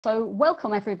So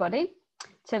welcome everybody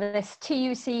to this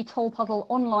TUC Tolpuddle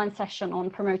online session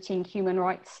on promoting human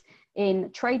rights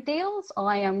in trade deals.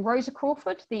 I am Rosa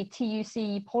Crawford, the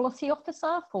TUC Policy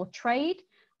Officer for Trade,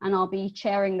 and I'll be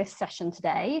chairing this session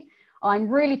today. I'm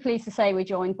really pleased to say we're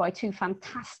joined by two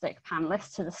fantastic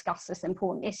panelists to discuss this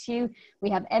important issue. We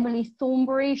have Emily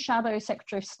Thornberry, Shadow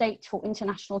Secretary of State for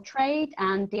International Trade,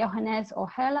 and Diogenes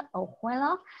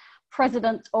Orjuela,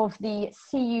 President of the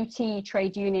CUT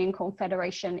Trade Union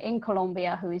Confederation in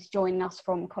Colombia, who is joining us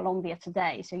from Colombia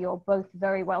today. So you're both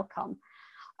very welcome.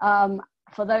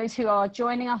 For those who are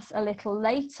joining us a little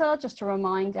later, just to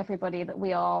remind everybody that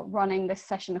we are running this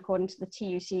session according to the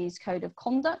TUC's Code of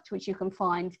Conduct, which you can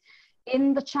find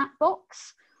in the chat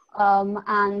box.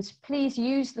 And please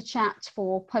use the chat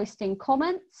for posting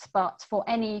comments, but for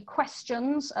any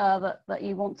questions that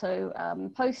you want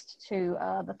to post to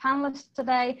the panelists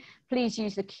today, please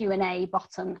use the Q&A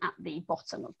button at the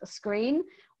bottom of the screen.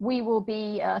 We will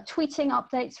be tweeting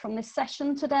updates from this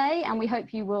session today, and we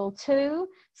hope you will too.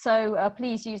 So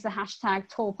please use the hashtag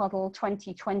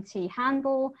Tolpuddle2020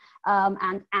 handle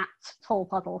and at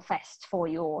Tolpuddlefest for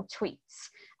your tweets.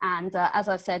 And as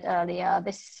I said earlier,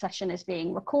 this session is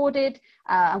being recorded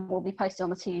and will be posted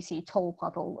on the TUC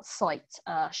Tolpuddle site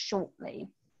shortly.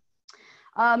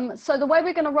 So the way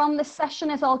we're going to run this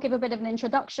session is I'll give a bit of an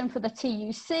introduction for the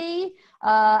TUC,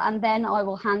 and then I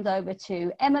will hand over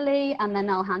to Emily, and then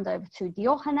I'll hand over to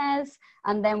Diogenes,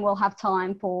 and then we'll have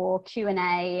time for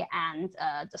Q&A and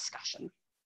discussion.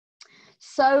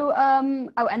 So,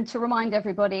 oh, and to remind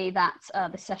everybody that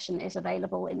the session is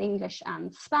available in English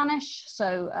and Spanish.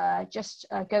 So just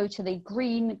go to the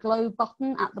green globe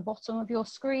button at the bottom of your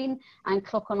screen and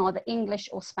click on either English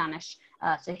or Spanish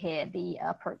to hear the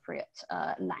appropriate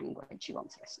language you want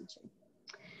to listen to.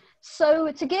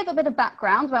 So to give a bit of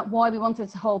background about why we wanted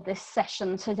to hold this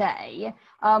session today,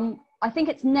 I think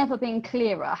it's never been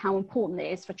clearer how important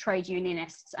it is for trade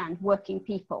unionists and working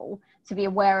people to be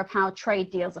aware of how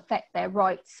trade deals affect their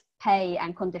rights, pay,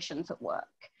 and conditions at work.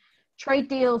 Trade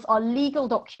deals are legal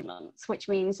documents, which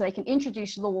means they can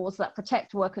introduce laws that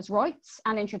protect workers' rights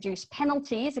and introduce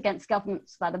penalties against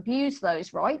governments that abuse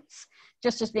those rights,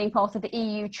 just as being part of the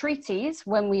EU treaties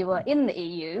when we were in the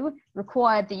EU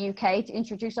required the UK to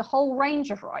introduce a whole range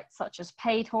of rights, such as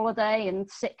paid holiday and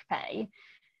sick pay.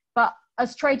 But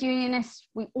as trade unionists,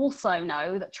 we also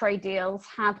know that trade deals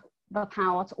have the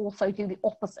power to also do the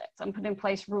opposite and put in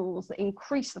place rules that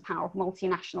increase the power of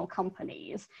multinational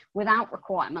companies without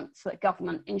requirements that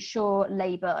government ensure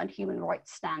labour and human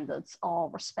rights standards are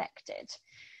respected.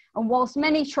 And whilst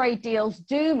many trade deals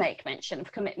do make mention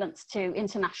of commitments to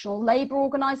international labour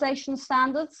organisation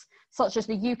standards, such as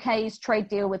the UK's trade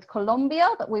deal with Colombia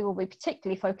that we will be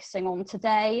particularly focusing on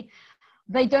today,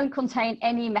 they don't contain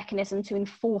any mechanism to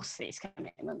enforce these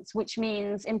commitments, which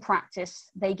means in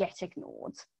practice they get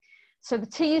ignored. So the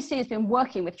TUC has been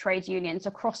working with trade unions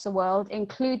across the world,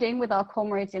 including with our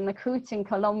comrades in the TUC in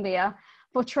Colombia,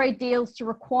 for trade deals to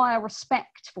require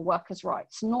respect for workers'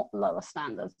 rights, not lower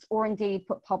standards, or indeed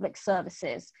put public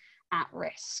services at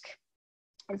risk.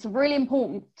 It's a really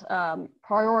important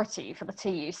priority for the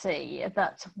TUC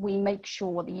that we make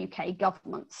sure the UK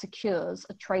government secures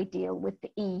a trade deal with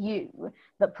the EU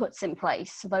that puts in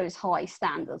place those high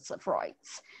standards of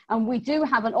rights. And we do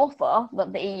have an offer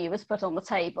that the EU has put on the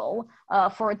table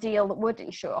for a deal that would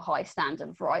ensure a high standard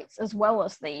of rights, as well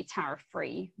as the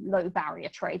tariff-free, low barrier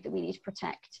trade that we need to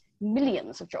protect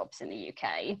millions of jobs in the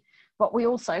UK. But we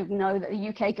also know that the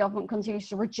UK government continues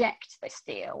to reject this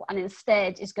deal and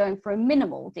instead is going for a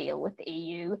minimal deal with the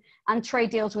EU and trade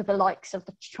deals with the likes of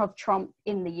Trump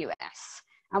in the US.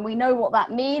 And we know what that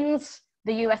means.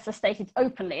 The US has stated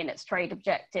openly in its trade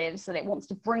objectives that it wants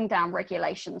to bring down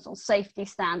regulations on safety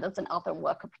standards and other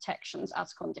worker protections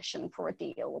as condition for a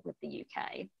deal with the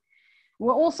UK.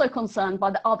 We're also concerned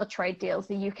by the other trade deals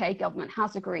the UK government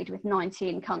has agreed with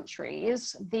 19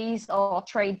 countries. These are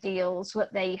trade deals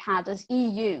that they had as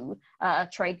EU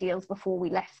trade deals before we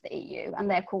left the EU, and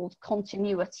they're called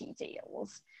continuity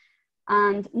deals.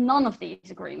 And none of these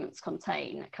agreements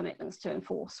contain commitments to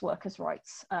enforce workers'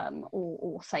 rights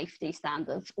or safety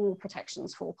standards or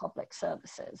protections for public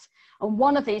services. And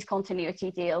one of these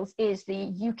continuity deals is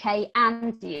the UK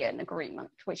Andean Agreement,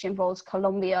 which involves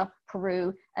Colombia,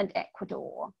 Peru, and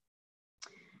Ecuador.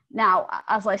 Now,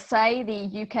 as I say,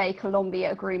 the UK-Colombia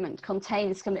agreement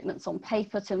contains commitments on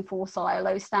paper to enforce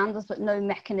ILO standards, but no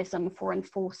mechanism for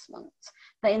enforcement.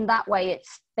 But in that way,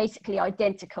 it's basically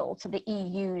identical to the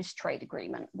EU's trade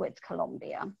agreement with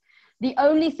Colombia. The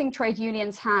only thing trade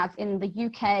unions have in the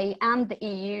UK and the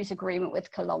EU's agreement with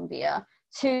Colombia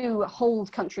to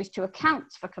hold countries to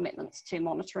account for commitments to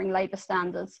monitoring labour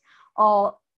standards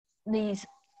are these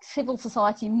civil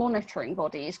society monitoring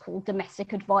bodies called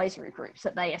domestic advisory groups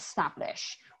that they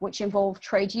establish, which involve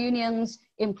trade unions,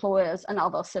 employers, and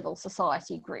other civil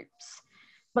society groups.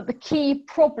 But the key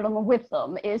problem with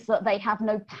them is that they have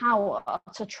no power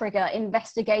to trigger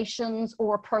investigations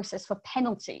or a process for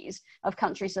penalties of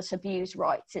countries that abuse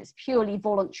rights. It's purely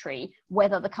voluntary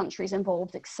whether the countries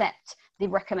involved accept the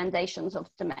recommendations of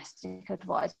domestic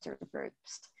advisory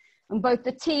groups. And both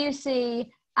the TUC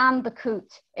and the CUT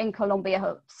in Colombia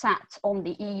have sat on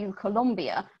the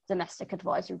EU-Colombia domestic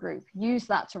advisory group, use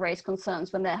that to raise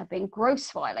concerns when there have been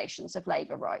gross violations of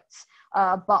labour rights,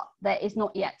 but there is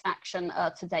not yet action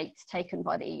to date taken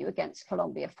by the EU against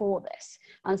Colombia for this.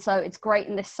 And so it's great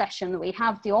in this session that we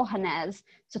have Diogenes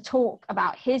to talk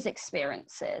about his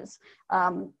experiences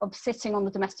of sitting on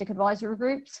the domestic advisory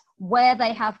groups, where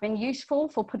they have been useful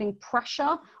for putting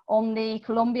pressure on the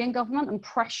Colombian government and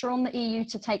pressure on the EU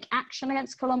to take action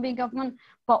against Colombian government,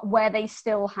 but where they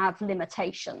still have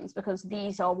limitations, because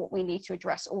these are what we need to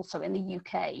address also in the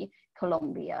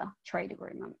UK-Colombia trade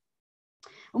agreement.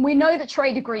 And we know that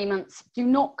trade agreements do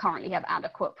not currently have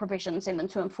adequate provisions in them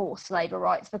to enforce labour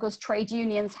rights because trade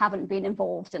unions haven't been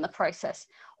involved in the process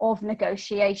of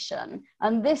negotiation.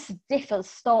 And this differs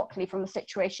starkly from the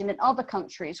situation in other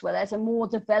countries where there's a more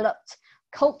developed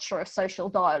culture of social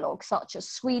dialogue, such as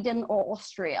Sweden or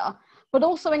Austria, but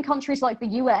also in countries like the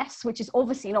US, which is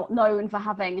obviously not known for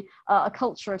having a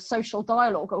culture of social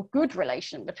dialogue or good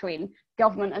relation between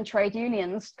government and trade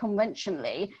unions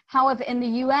conventionally. However, in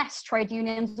the US, trade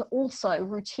unions are also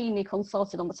routinely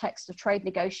consulted on the text of trade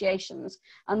negotiations,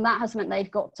 and that has meant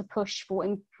they've got to push for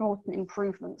important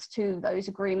improvements to those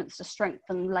agreements to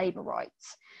strengthen labour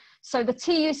rights. So the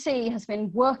TUC has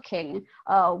been working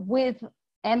with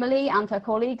Emily and her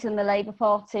colleagues in the Labour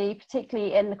Party,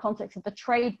 particularly in the context of the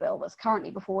trade bill that's currently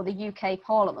before the UK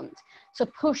Parliament, to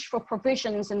push for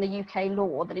provisions in the UK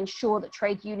law that ensure that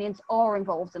trade unions are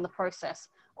involved in the process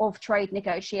of trade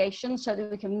negotiations so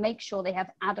that we can make sure they have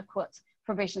adequate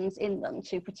provisions in them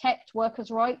to protect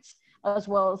workers' rights, as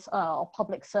well as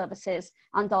public services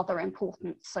and other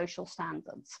important social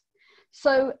standards.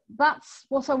 So that's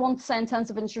what I want to say in terms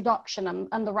of introduction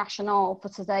and the rationale for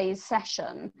today's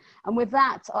session. And with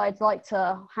that, I'd like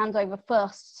to hand over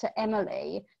first to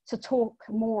Emily to talk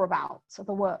more about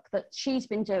the work that she's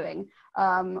been doing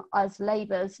as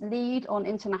Labour's lead on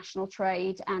international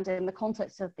trade and in the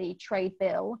context of the trade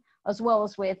bill, as well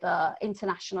as with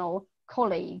international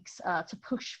colleagues to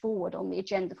push forward on the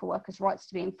agenda for workers' rights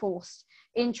to be enforced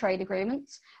in trade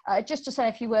agreements. Just to say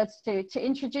a few words to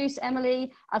introduce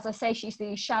Emily, as I say, she's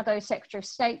the Shadow Secretary of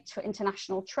State for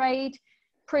International Trade.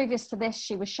 Previous to this,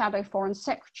 she was Shadow Foreign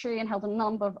Secretary and held a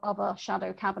number of other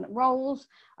Shadow Cabinet roles,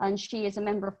 and she is a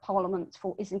Member of Parliament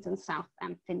for Islington South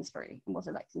and Finsbury and was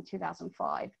elected in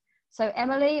 2005. So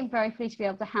Emily, I'm very pleased to be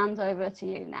able to hand over to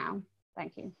you now.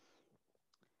 Thank you.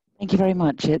 Thank you very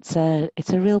much. It's a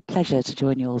real pleasure to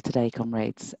join you all today,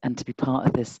 comrades, and to be part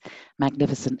of this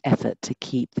magnificent effort to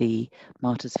keep the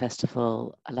Martyrs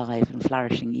Festival alive and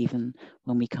flourishing even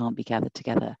when we can't be gathered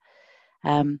together.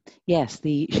 Yes,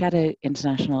 the Shadow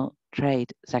International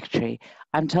Trade Secretary.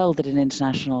 I'm told that in the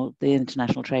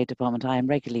International Trade Department, I am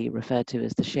regularly referred to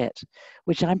as the shit,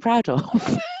 which I'm proud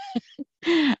of.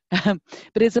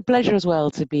 But it's a pleasure as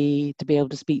well to be able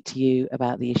to speak to you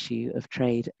about the issue of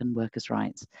trade and workers'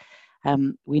 rights.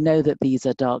 We know that these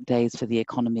are dark days for the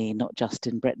economy, not just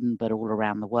in Britain, but all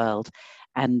around the world.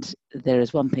 And there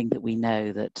is one thing that we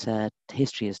know that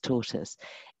history has taught us,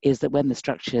 is that when the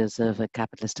structures of a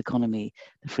capitalist economy,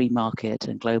 the free market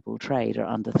and global trade are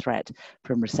under threat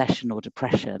from recession or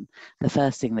depression, the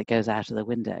first thing that goes out of the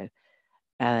window,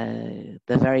 the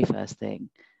very first thing,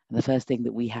 and the first thing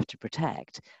that we have to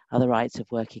protect are the rights of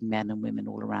working men and women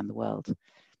all around the world.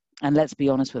 And let's be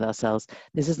honest with ourselves,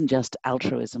 this isn't just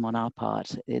altruism on our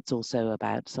part, it's also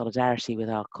about solidarity with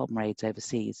our comrades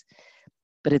overseas.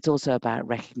 But it's also about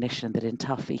recognition that in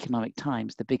tough economic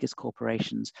times, the biggest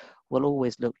corporations will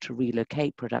always look to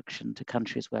relocate production to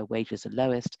countries where wages are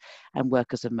lowest and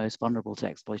workers are most vulnerable to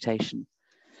exploitation.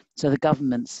 So the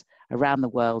governments around the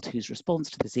world whose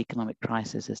response to this economic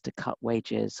crisis is to cut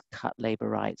wages, cut labour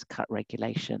rights, cut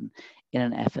regulation in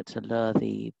an effort to lure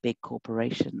the big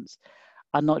corporations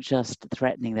are not just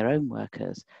threatening their own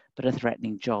workers, but are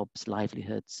threatening jobs,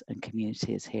 livelihoods, and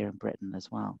communities here in Britain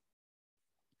as well.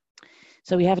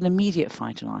 So we have an immediate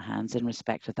fight on our hands in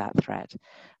respect of that threat,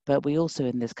 but we also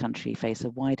in this country face a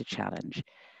wider challenge.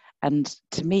 And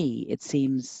to me, it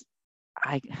seems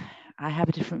I have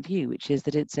a different view, which is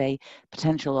that it's a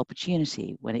potential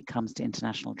opportunity when it comes to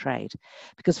international trade.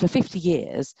 Because for 50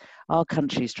 years, our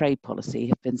country's trade policy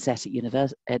has been set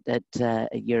at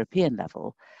European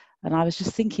level And I was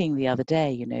just thinking the other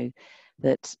day, you know,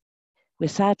 that we're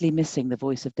sadly missing the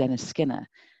voice of Dennis Skinner.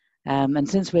 And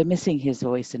since we're missing his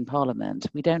voice in Parliament,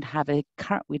 we don't have a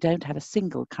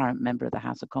single current member of the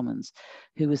House of Commons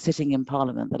who was sitting in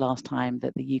Parliament the last time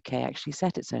that the UK actually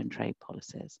set its own trade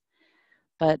policies.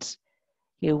 But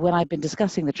you know, when I've been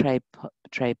discussing the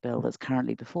trade bill that's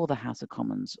currently before the House of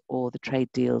Commons, or the trade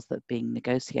deals that are being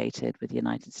negotiated with the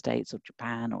United States or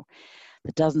Japan or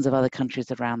the dozens of other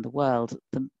countries around the world,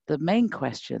 the main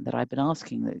question that I've been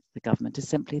asking the government is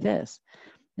simply this.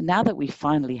 Now that we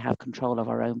finally have control of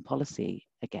our own policy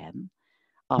again,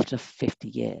 after 50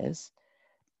 years,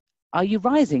 are you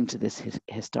rising to this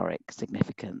historic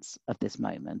significance of this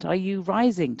moment? Are you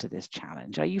rising to this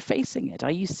challenge? Are you facing it?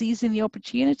 Are you seizing the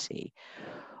opportunity?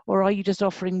 Or are you just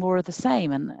offering more of the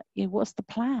same? And you know, what's the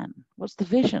plan? What's the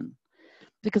vision?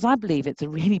 Because I believe it's a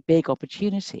really big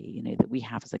opportunity, you know, that we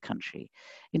have as a country.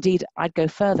 Indeed, I'd go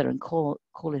further and call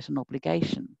it an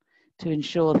obligation to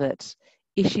ensure that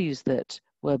issues that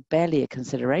were barely a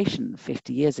consideration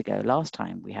 50 years ago, last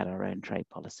time we had our own trade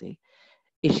policy,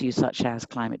 issues such as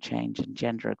climate change and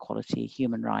gender equality,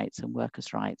 human rights and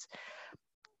workers' rights,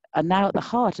 are now at the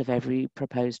heart of every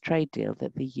proposed trade deal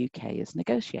that the UK is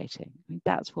negotiating. I mean,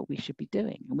 that's what we should be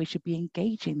doing. And we should be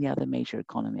engaging the other major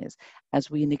economies as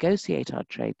we negotiate our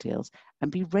trade deals and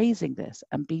be raising this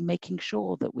and be making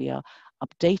sure that we are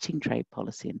updating trade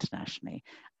policy internationally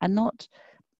and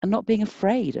not being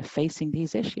afraid of facing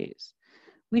these issues.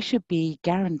 We should be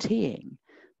guaranteeing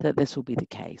that this will be the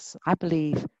case. I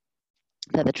believe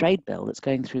that the trade bill that's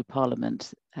going through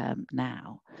Parliament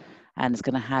now and is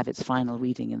going to have its final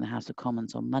reading in the House of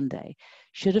Commons on Monday,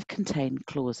 should have contained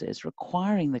clauses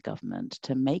requiring the government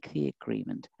to make the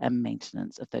agreement and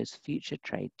maintenance of those future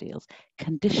trade deals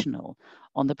conditional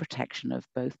on the protection of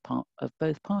both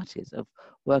parties, of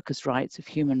workers' rights, of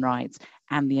human rights,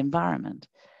 and the environment.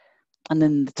 And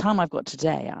in the time I've got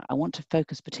today, I want to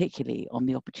focus particularly on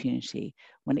the opportunity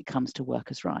when it comes to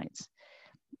workers' rights.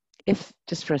 If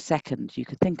just for a second you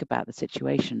could think about the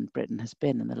situation Britain has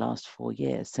been in the last 4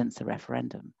 years since the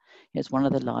referendum. It's one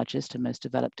of the largest and most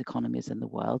developed economies in the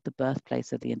world, the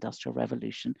birthplace of the Industrial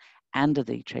Revolution and of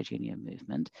the trade union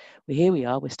movement. Here we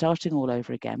are, we're starting all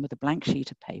over again with a blank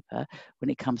sheet of paper when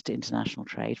it comes to international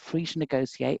trade, free to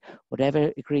negotiate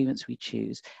whatever agreements we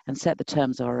choose and set the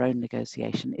terms of our own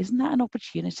negotiation. Isn't that an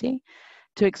opportunity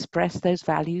to express those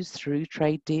values through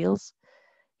trade deals,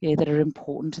 you know, that are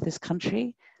important to this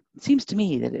country? It seems to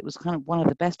me that it was kind of one of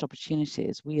the best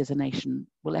opportunities we as a nation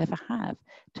will ever have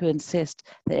to insist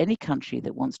that any country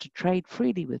that wants to trade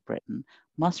freely with Britain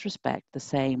must respect the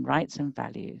same rights and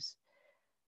values.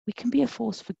 We can be a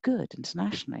force for good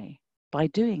internationally by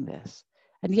doing this.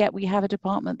 And yet we have a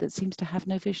department that seems to have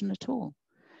no vision at all.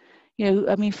 You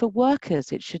know, I mean, for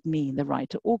workers, it should mean the right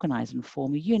to organize and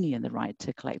form a union, the right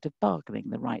to collective bargaining,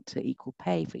 the right to equal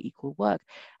pay for equal work,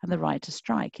 and the right to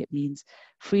strike. It means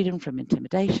freedom from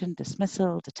intimidation,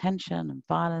 dismissal, detention, and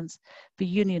violence for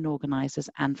union organizers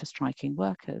and for striking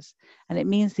workers. And it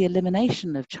means the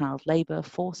elimination of child labor,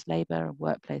 forced labor, and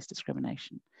workplace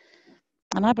discrimination.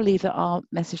 And I believe that our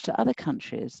message to other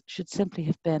countries should simply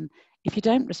have been, if you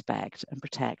don't respect and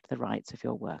protect the rights of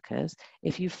your workers,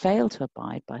 if you fail to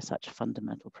abide by such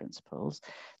fundamental principles,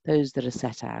 those that are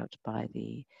set out by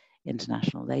the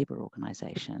International Labour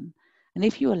Organization, and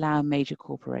if you allow major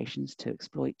corporations to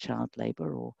exploit child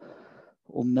labour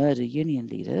or murder union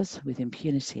leaders with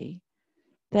impunity,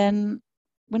 then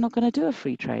we're not going to do a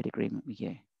free trade agreement with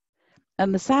you.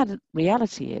 And the sad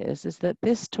reality is that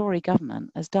this Tory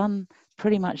government has done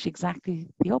pretty much exactly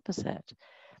the opposite.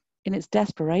 In its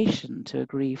desperation to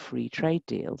agree free trade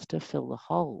deals to fill the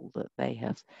hole that they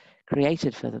have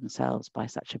created for themselves by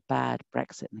such a bad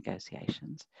Brexit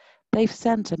negotiations, they've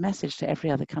sent a message to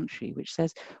every other country which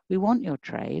says, we want your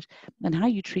trade, and how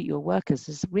you treat your workers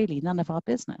is really none of our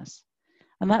business.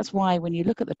 And that's why when you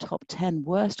look at the top 10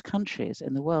 worst countries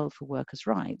in the world for workers'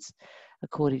 rights,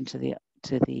 according to the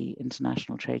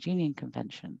International Trade Union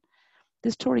Convention,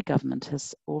 this Tory government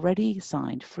has already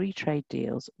signed free trade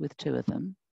deals with 2 of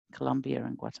them, Colombia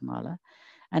and Guatemala,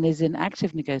 and is in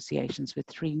active negotiations with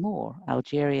 3 more,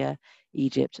 Algeria,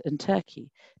 Egypt, and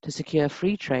Turkey, to secure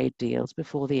free trade deals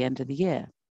before the end of the year.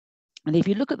 And if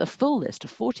you look at the full list of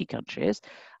 40 countries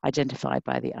identified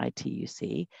by the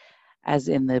ITUC as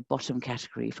in the bottom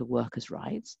category for workers'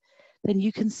 rights, then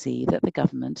you can see that the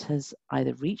government has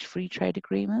either reached free trade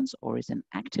agreements or is in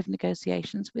active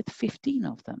negotiations with 15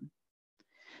 of them.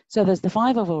 So there's the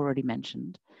 5 I've already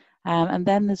mentioned, and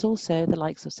then there's also the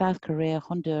likes of South Korea,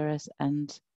 Honduras,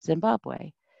 and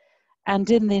Zimbabwe. And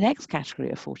in the next category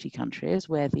of 40 countries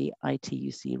where the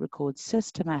ITUC records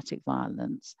systematic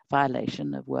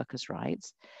violation of workers'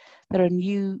 rights, there are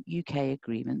new UK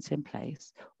agreements in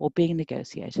place or being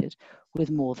negotiated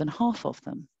with more than half of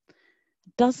them.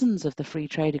 Dozens of the free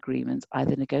trade agreements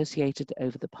either negotiated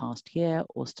over the past year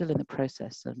or still in the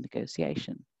process of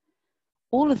negotiation.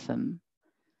 All of them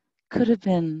could have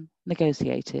been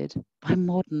negotiated by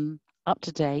modern,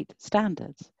 up-to-date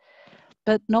standards.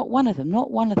 But not one of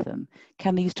them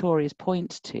can these Tories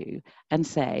point to and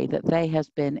say that there has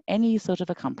been any sort of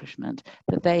accomplishment,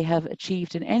 that they have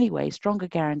achieved in any way stronger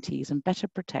guarantees and better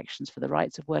protections for the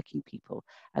rights of working people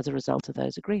as a result of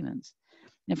those agreements.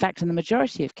 In fact, in the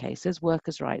majority of cases,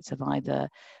 workers' rights have either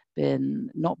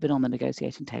not been on the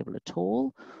negotiating table at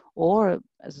all, or,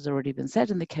 as has already been said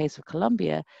in the case of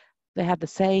Colombia, they had the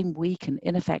same weak and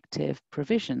ineffective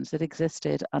provisions that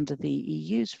existed under the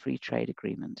EU's free trade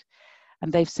agreement.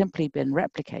 And they've simply been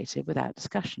replicated without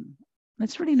discussion. And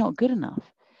it's really not good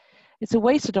enough. It's a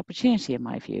wasted opportunity in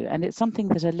my view, and it's something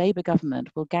that a Labour government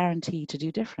will guarantee to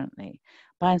do differently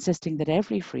by insisting that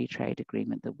every free trade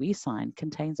agreement that we sign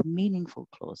contains meaningful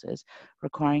clauses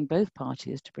requiring both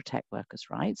parties to protect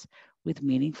workers' rights with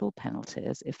meaningful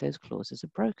penalties if those clauses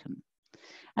are broken.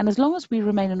 And as long as we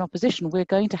remain in opposition, we're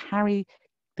going to harry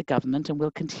the government and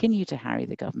will continue to harry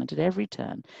the government at every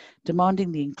turn,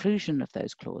 demanding the inclusion of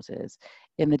those clauses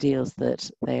in the deals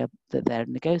that they're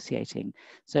negotiating.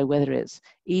 So whether it's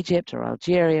Egypt or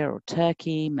Algeria or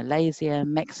Turkey, Malaysia,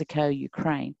 Mexico,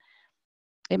 Ukraine,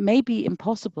 it may be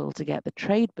impossible to get the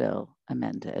trade bill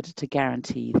amended to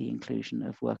guarantee the inclusion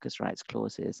of workers' rights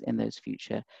clauses in those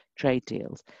future trade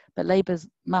deals. But Labour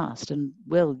must and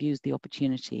will use the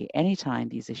opportunity anytime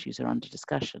these issues are under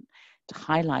discussion to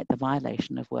highlight the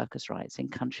violation of workers' rights in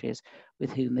countries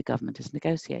with whom the government is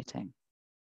negotiating.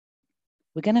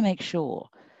 We're going to make sure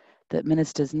that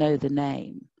ministers know the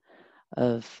name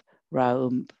of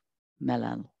Raoul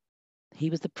Melal. He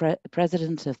was the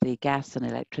president of the Gas and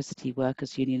Electricity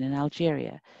Workers Union in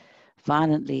Algeria,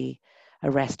 violently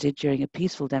arrested during a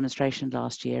peaceful demonstration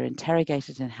last year,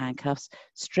 interrogated in handcuffs,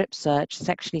 strip searched,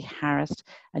 sexually harassed,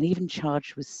 and even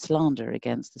charged with slander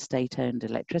against the state-owned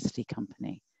electricity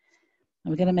company.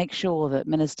 And we're going to make sure that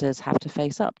ministers have to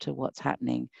face up to what's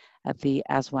happening at the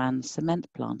Aswan cement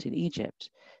plant in Egypt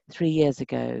 3 years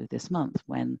ago this month,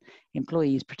 when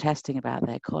employees protesting about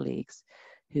their colleagues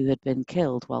who had been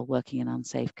killed while working in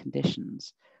unsafe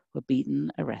conditions were beaten,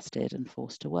 arrested, and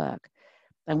forced to work.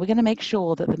 And we're going to make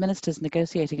sure that the ministers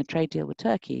negotiating a trade deal with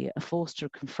Turkey are forced to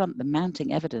confront the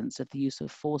mounting evidence of the use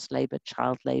of forced labour,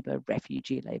 child labour,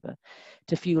 refugee labour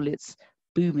to fuel its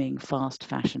booming fast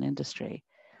fashion industry,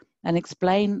 and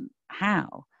explain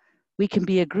how we can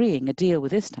be agreeing a deal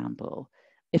with Istanbul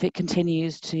if it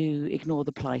continues to ignore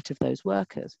the plight of those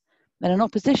workers. And in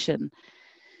opposition,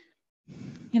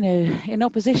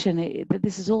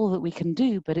 this is all that we can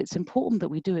do, but it's important that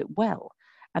we do it well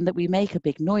and that we make a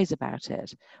big noise about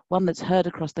it, one that's heard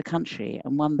across the country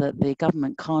and one that the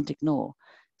government can't ignore.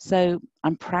 So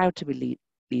I'm proud to be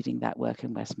leading that work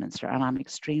in Westminster, and I'm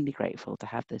extremely grateful to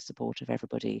have the support of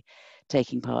everybody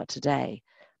taking part today.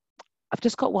 I've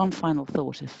just got one final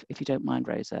thought, if you don't mind,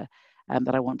 Rosa,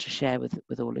 that I want to share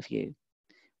with all of you,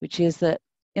 which is that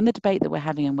in the debate that we're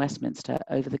having in Westminster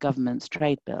over the government's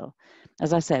trade bill,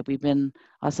 as I said, we've been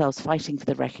ourselves fighting for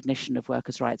the recognition of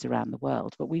workers' rights around the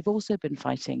world, but we've also been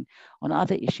fighting on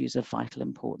other issues of vital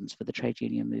importance for the trade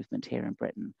union movement here in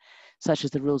Britain, such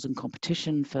as the rules and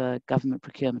competition for government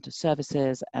procurement of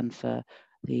services and for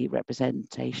the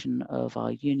representation of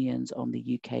our unions on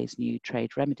the UK's new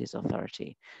Trade Remedies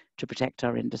Authority to protect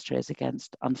our industries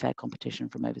against unfair competition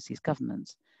from overseas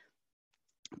governments.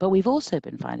 But we've also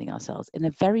been finding ourselves in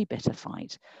a very bitter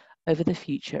fight over the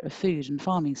future of food and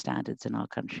farming standards in our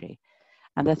country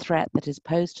and the threat that is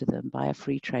posed to them by a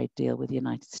free trade deal with the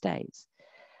United States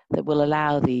that will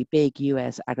allow the big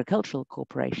US agricultural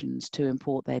corporations to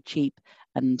import their cheap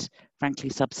and frankly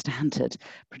substandard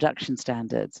production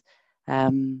standards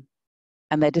and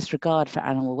their disregard for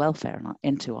animal welfare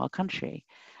into our country.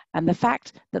 And the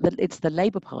fact that it's the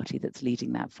Labour Party that's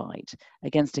leading that fight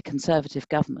against a Conservative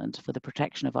government for the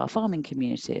protection of our farming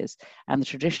communities and the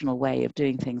traditional way of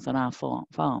doing things on our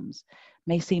farms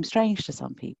may seem strange to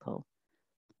some people.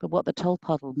 But what the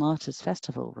Tolpuddle Martyrs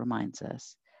Festival reminds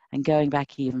us, and going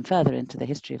back even further into the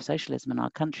history of socialism in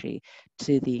our country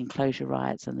to the enclosure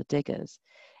riots and the diggers,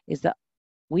 is that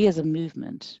we as a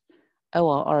movement owe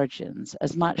our origins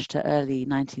as much to early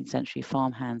 19th century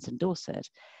farmhands in Dorset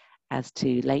as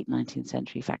to late 19th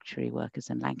century factory workers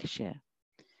in Lancashire.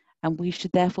 And we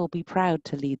should therefore be proud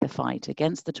to lead the fight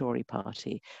against the Tory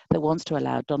party that wants to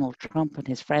allow Donald Trump and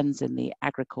his friends in the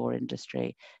agricore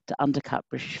industry to undercut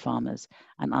British farmers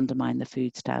and undermine the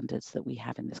food standards that we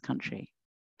have in this country.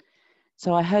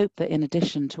 So I hope that in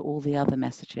addition to all the other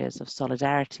messages of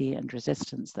solidarity and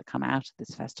resistance that come out of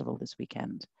this festival this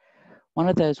weekend, one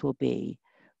of those will be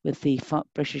with the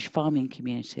British farming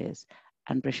communities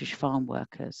and British farm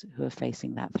workers who are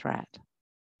facing that threat.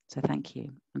 So thank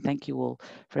you, and thank you all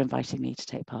for inviting me to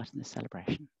take part in this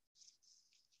celebration.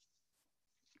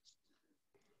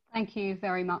 Thank you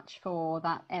very much for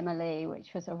that, Emily,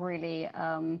 which was a really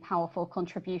powerful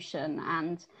contribution.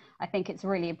 And I think it's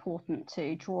really important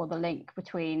to draw the link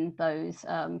between those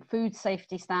food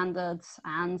safety standards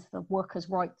and the workers'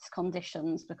 rights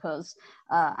conditions, because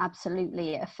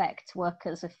absolutely it affects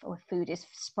workers if food is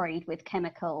sprayed with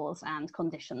chemicals and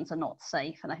conditions are not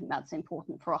safe. And I think that's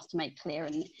important for us to make clear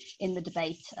in the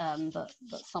debate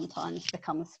that sometimes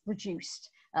becomes reduced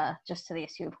just to the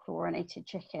issue of chlorinated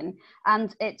chicken.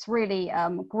 And it's really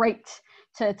great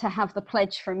to have the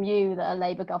pledge from you that a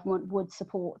Labour government would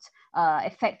support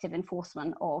effective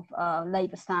enforcement of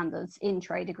labour standards in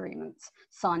trade agreements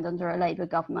signed under a Labour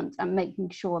government, and making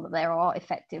sure that there are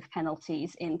effective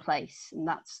penalties in place. And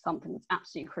that's something that's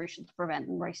absolutely crucial to prevent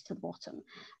and race to the bottom,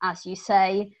 as you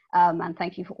say. And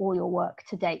thank you for all your work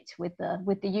to date with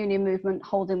the union movement,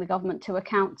 holding the government to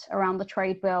account around the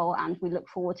trade bill, and we look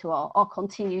forward to our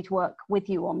continued work with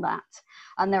you on that.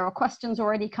 And there are questions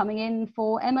already coming in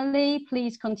for Emily.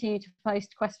 Please continue to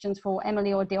post questions for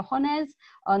Emily or Diogenes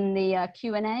on the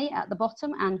Q&A at the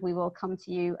bottom, and we will come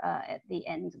to you at the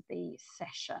end of the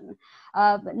session.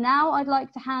 But now I'd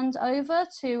like to hand over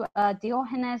to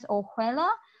Diogenes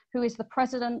Orjuela, who is the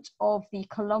president of the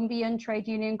Colombian Trade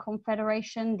Union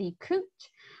Confederation, the TUC,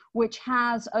 which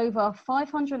has over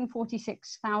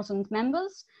 546,000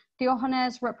 members.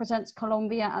 Diogenes represents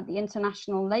Colombia at the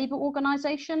International Labour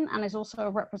Organization and is also a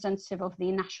representative of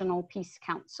the National Peace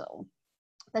Council.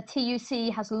 The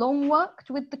TUC has long worked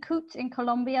with the CUT in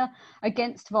Colombia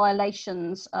against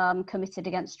violations committed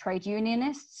against trade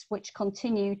unionists, which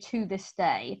continue to this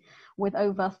day, with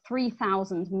over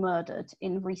 3,000 murdered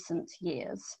in recent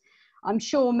years. I'm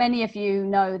sure many of you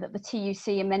know that the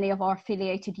TUC and many of our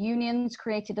affiliated unions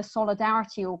created a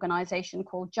solidarity organization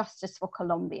called Justice for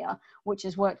Colombia, which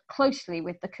has worked closely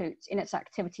with the CUT in its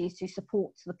activities to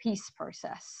support the peace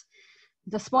process.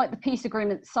 Despite the peace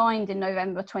agreement signed in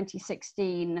November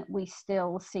 2016, we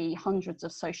still see hundreds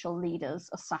of social leaders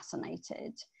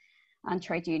assassinated and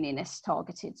trade unionists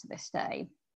targeted to this day.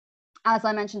 As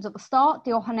I mentioned at the start,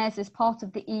 Diogenes is part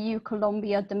of the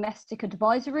EU-Colombia Domestic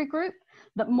Advisory Group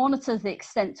that monitors the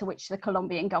extent to which the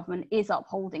Colombian government is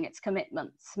upholding its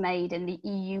commitments made in the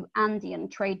EU-Andean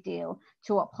trade deal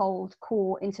to uphold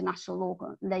core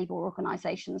international labour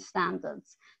organisation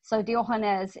standards. So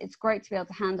Diogenes, it's great to be able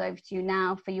to hand over to you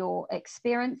now for your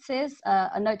experiences.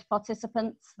 A note to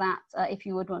participants that if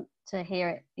you would want to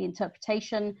hear the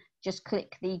interpretation, just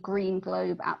click the green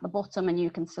globe at the bottom and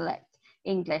you can select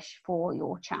English for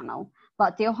your channel.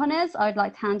 But Diogenes, I'd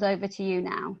like to hand over to you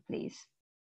now, please.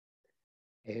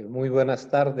 Muy buenas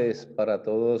tardes para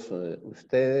todos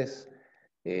ustedes.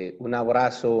 Un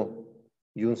abrazo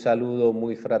y un saludo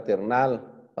muy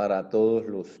fraternal para todos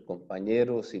los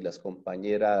compañeros y las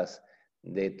compañeras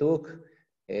de TUC,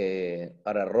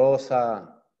 para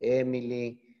Rosa,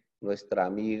 Emily, nuestra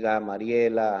amiga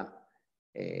Mariela,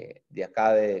 de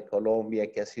acá de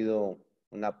Colombia, que ha sido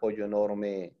un apoyo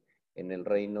enorme en el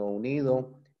Reino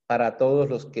Unido, para todos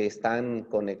los que están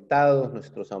conectados,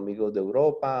 nuestros amigos de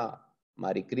Europa.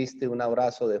 Maricriste, un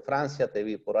abrazo de Francia, te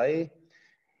vi por ahí.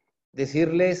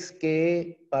 Decirles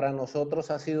que para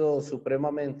nosotros ha sido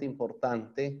supremamente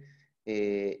importante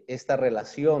esta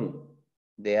relación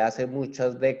de hace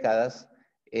muchas décadas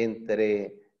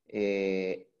entre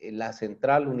la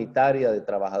Central Unitaria de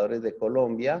Trabajadores de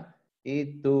Colombia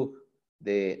y TUC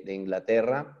de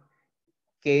Inglaterra,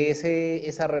 que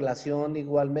esa relación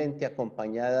igualmente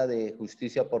acompañada de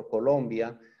Justicia por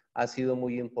Colombia ha sido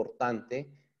muy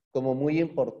importante, como muy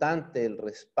importante el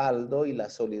respaldo y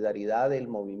la solidaridad del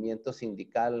movimiento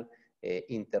sindical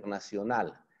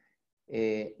internacional.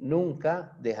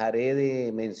 Nunca dejaré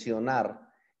de mencionar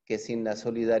que sin la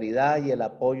solidaridad y el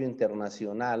apoyo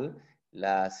internacional,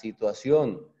 la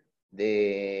situación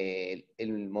del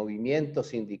movimiento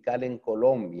sindical en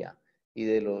Colombia y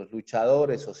de los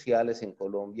luchadores sociales en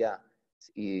Colombia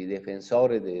y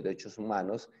defensores de derechos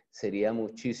humanos sería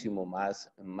muchísimo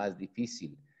más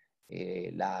difícil.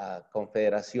 La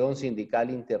Confederación Sindical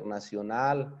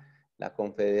Internacional, la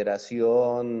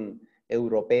Confederación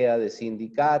Europea de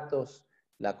Sindicatos,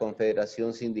 la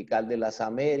Confederación Sindical de las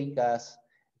Américas,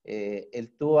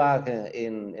 el TUC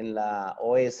en la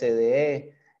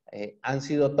OSDE, han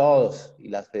sido todos, y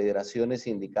las federaciones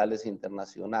sindicales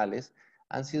internacionales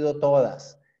han sido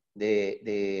todas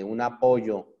de un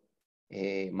apoyo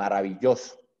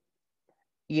maravilloso.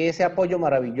 Y ese apoyo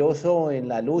maravilloso en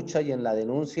la lucha y en la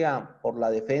denuncia por la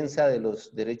defensa de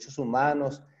los derechos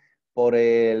humanos, por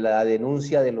la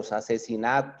denuncia de los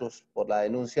asesinatos, por la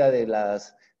denuncia de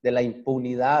la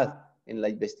impunidad en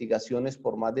las investigaciones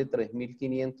por más de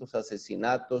 3.500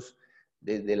 asesinatos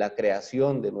desde la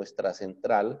creación de nuestra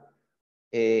central,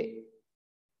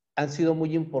 han sido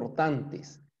muy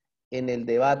importantes en el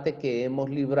debate que hemos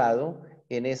librado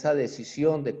en esa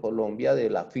decisión de Colombia de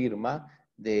la firma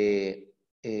de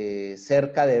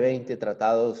cerca de 20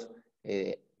 tratados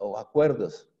o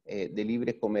acuerdos de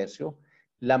libre comercio,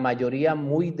 la mayoría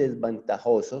muy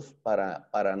desventajosos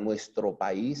para nuestro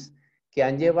país, que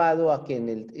han llevado a que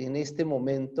en este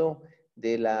momento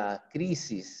de la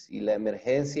crisis y la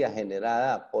emergencia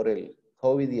generada por el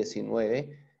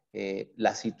COVID-19,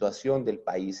 la situación del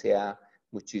país sea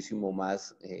muchísimo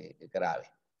más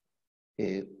grave.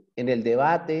 En el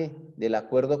debate del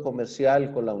acuerdo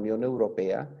comercial con la Unión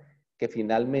Europea, que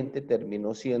finalmente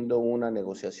terminó siendo una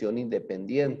negociación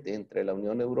independiente entre la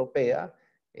Unión Europea,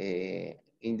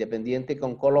 independiente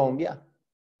con Colombia,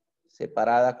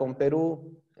 separada con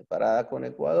Perú, separada con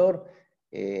Ecuador,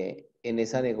 en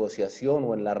esa negociación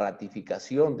o en la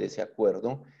ratificación de ese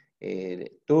acuerdo,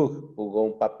 TUC jugó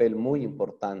un papel muy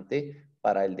importante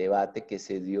para el debate que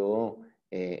se dio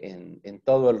en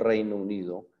todo el Reino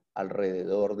Unido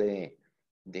alrededor de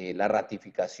la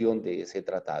ratificación de ese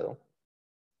tratado.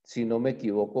 Si no me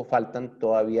equivoco, faltan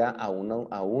todavía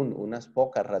aún unas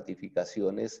pocas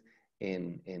ratificaciones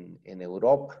en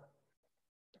Europa.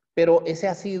 Pero ese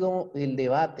ha sido el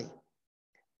debate,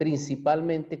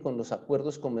 principalmente con los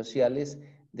acuerdos comerciales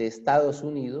de Estados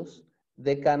Unidos,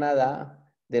 de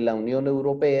Canadá, de la Unión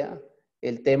Europea,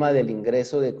 el tema del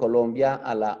ingreso de Colombia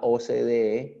a la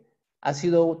OCDE. Ha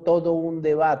sido todo un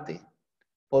debate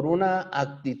por una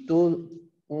actitud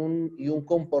y un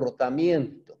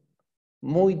comportamiento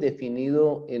muy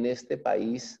definido en este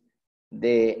país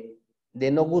de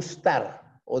no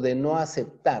gustar o de no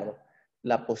aceptar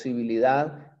la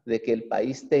posibilidad de que el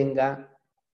país tenga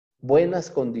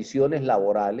buenas condiciones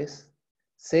laborales,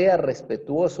 sea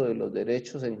respetuoso de los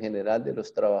derechos en general de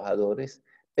los trabajadores,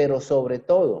 pero sobre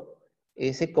todo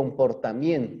ese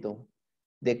comportamiento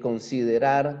de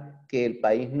considerar que el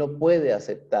país no puede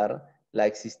aceptar la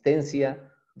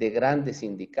existencia de grandes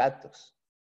sindicatos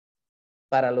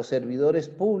para los servidores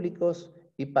públicos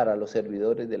y para los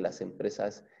servidores de las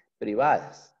empresas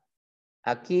privadas.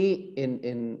 Aquí,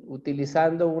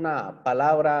 utilizando una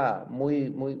palabra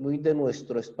muy de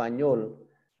nuestro español,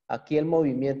 aquí el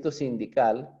movimiento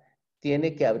sindical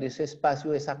tiene que abrirse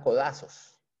espacio a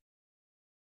codazos,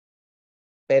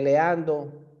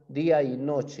 peleando día y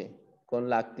noche con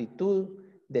la actitud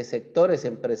de sectores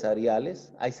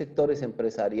empresariales. Hay sectores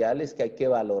empresariales que hay que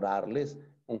valorarles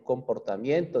un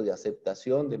comportamiento de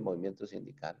aceptación del movimiento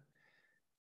sindical.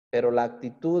 Pero la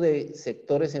actitud de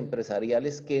sectores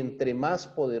empresariales que entre más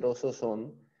poderosos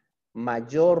son,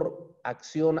 mayor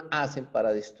acción hacen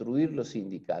para destruir los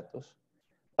sindicatos,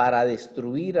 para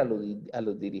destruir a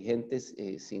los dirigentes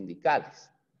sindicales.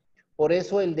 Por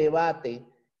eso el debate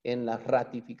en las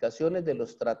ratificaciones de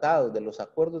los tratados, de los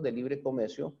acuerdos de libre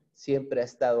comercio, siempre ha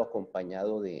estado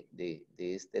acompañado de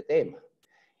este tema.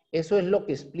 Eso es lo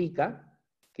que explica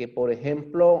que, por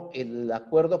ejemplo, el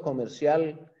acuerdo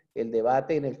comercial, el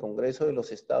debate en el Congreso de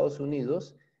los Estados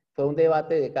Unidos, fue un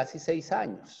debate de casi 6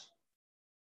 años,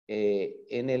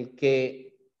 en el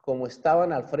que, como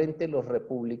estaban al frente los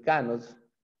republicanos,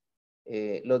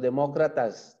 los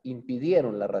demócratas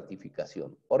impidieron la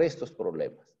ratificación por estos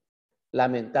problemas.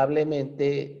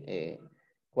 Lamentablemente,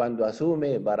 cuando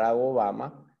asume Barack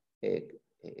Obama,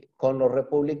 con los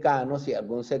republicanos y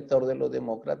algún sector de los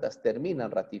demócratas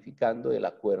terminan ratificando el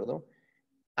acuerdo,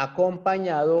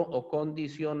 acompañado o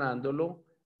condicionándolo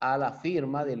a la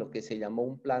firma de lo que se llamó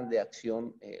un plan de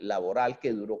acción laboral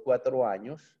que duró 4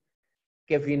 años,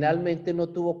 que finalmente no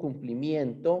tuvo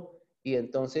cumplimiento y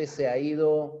entonces se ha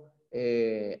ido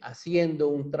haciendo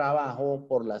un trabajo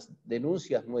por las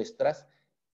denuncias nuestras.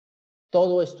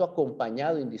 Todo esto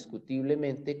acompañado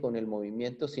indiscutiblemente con el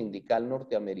movimiento sindical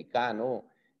norteamericano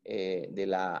de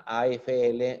la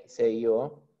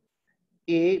AFL-CIO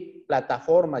y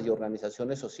plataformas y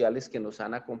organizaciones sociales que nos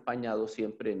han acompañado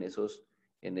siempre en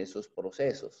esos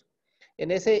procesos.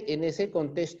 En ese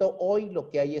contexto, hoy lo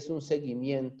que hay es un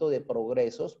seguimiento de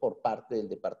progresos por parte del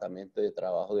Departamento de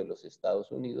Trabajo de los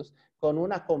Estados Unidos, con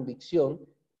una convicción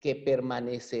que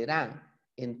permanecerá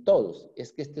en todos,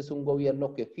 es que este es un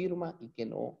gobierno que firma y que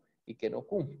no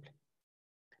cumple.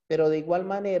 Pero de igual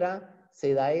manera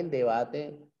se da el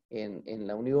debate en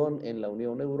la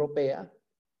Unión Europea,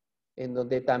 en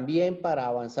donde también para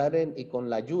avanzar y con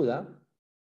la ayuda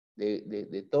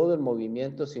de todo el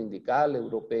movimiento sindical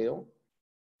europeo,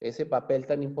 ese papel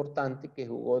tan importante que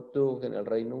jugó TUC en el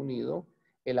Reino Unido,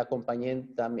 el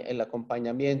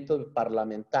acompañamiento de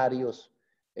parlamentarios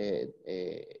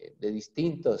de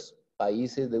distintos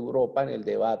países de Europa en el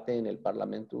debate en el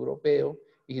Parlamento Europeo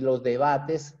y los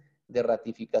debates de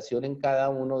ratificación en cada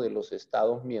uno de los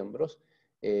Estados miembros,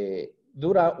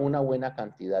 dura una buena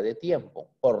cantidad de tiempo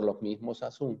por los mismos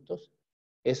asuntos.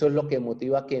 Eso es lo que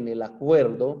motiva que en el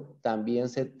acuerdo también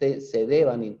se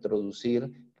deban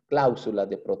introducir cláusulas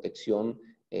de protección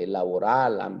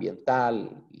laboral,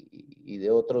 ambiental y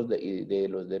de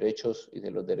los derechos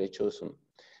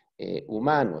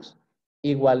humanos.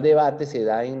 Igual debate se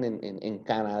da en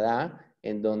Canadá,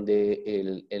 en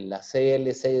donde la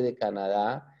CLC de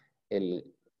Canadá,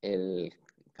 el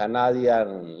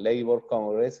Canadian Labour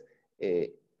Congress,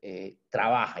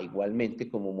 trabaja igualmente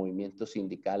como movimiento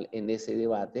sindical en ese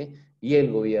debate y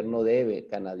el gobierno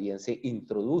canadiense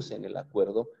introduce en el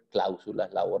acuerdo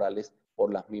cláusulas laborales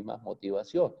por las mismas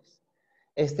motivaciones.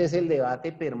 Este es el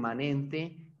debate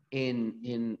permanente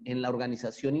en la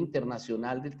Organización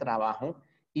Internacional del Trabajo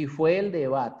y fue el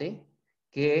debate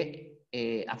que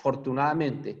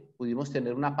afortunadamente pudimos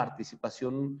tener una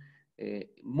participación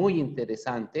muy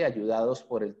interesante, ayudados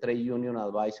por el Trade Union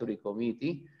Advisory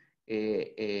Committee,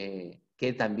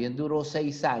 que también duró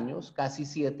 6 años, casi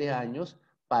 7 años,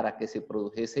 para que se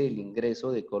produjese el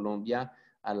ingreso de Colombia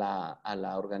a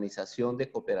la Organización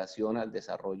de Cooperación al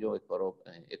Desarrollo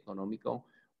Económico,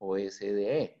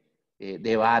 OSDE.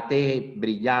 Debate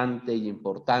brillante y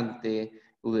importante.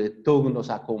 TUC nos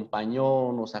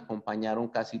acompañaron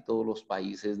casi todos los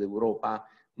países de Europa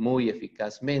muy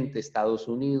eficazmente, Estados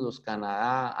Unidos,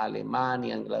 Canadá,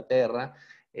 Alemania, Inglaterra,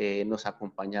 nos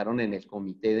acompañaron en el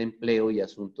Comité de Empleo y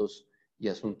Asuntos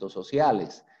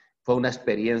Sociales. Fue una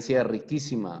experiencia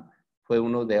riquísima, fue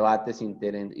unos debates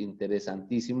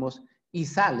interesantísimos y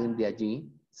salen de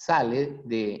allí,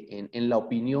 en la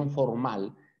opinión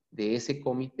formal de ese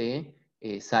comité,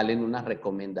 salen unas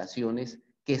recomendaciones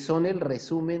que son el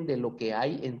resumen de lo que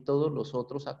hay en todos los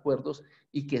otros acuerdos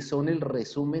y que son el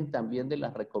resumen también de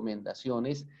las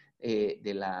recomendaciones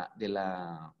de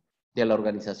la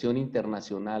Organización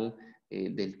Internacional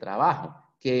del Trabajo,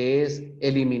 que es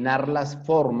eliminar las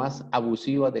formas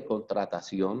abusivas de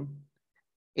contratación,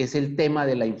 es el tema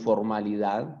de la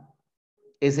informalidad,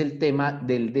 es el tema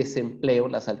del desempleo,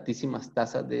 las altísimas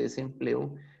tasas de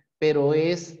desempleo, pero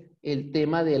es el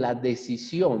tema de la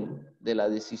decisión,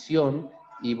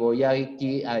 y voy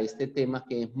aquí a este tema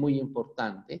que es muy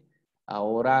importante.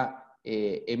 Ahora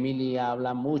Emily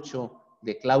habla mucho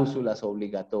de cláusulas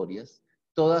obligatorias.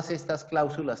 Todas estas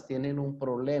cláusulas tienen un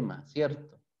problema,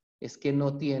 ¿cierto? Es que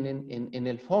no tienen, en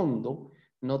el fondo,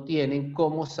 no tienen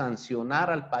cómo sancionar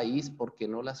al país porque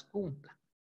no las cumpla.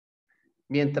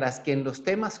 Mientras que en los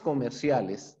temas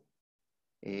comerciales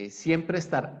siempre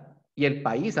estará, y el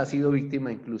país ha sido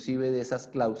víctima inclusive de esas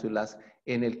cláusulas,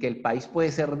 en el que el país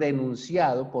puede ser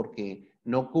denunciado porque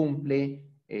no cumple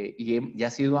y ya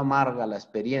ha sido amarga la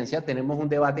experiencia. Tenemos un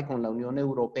debate con la Unión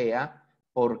Europea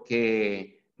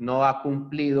porque no ha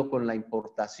cumplido con la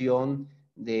importación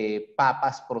de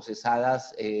papas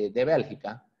procesadas de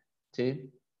Bélgica,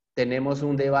 ¿sí? Tenemos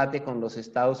un debate con los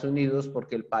Estados Unidos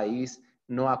porque el país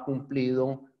no ha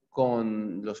cumplido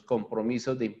con los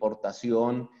compromisos de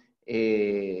importación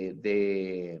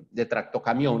de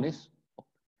tractocamiones,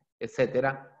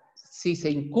 etcétera. Si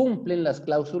se incumplen las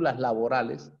cláusulas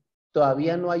laborales,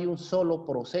 todavía no hay un solo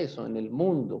proceso en el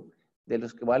mundo de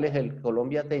los cuales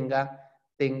Colombia tenga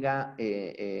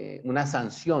una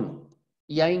sanción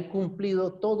y ha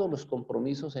incumplido todos los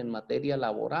compromisos en materia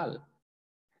laboral.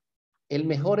 El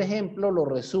mejor ejemplo lo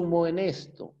resumo en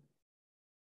esto.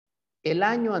 El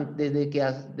año desde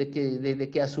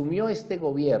que asumió este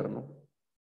gobierno,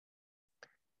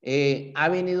 ha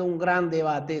venido un gran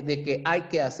debate de que hay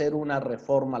que hacer una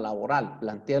reforma laboral,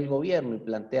 plantea el gobierno y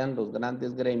plantean los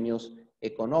grandes gremios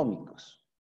económicos.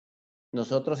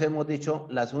 Nosotros hemos dicho,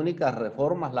 las únicas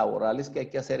reformas laborales que hay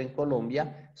que hacer en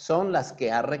Colombia son las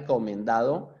que ha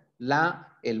recomendado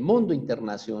el mundo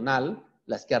internacional,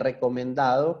 las que ha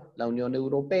recomendado la Unión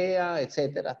Europea,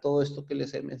 etcétera, todo esto que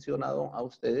les he mencionado a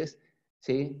ustedes,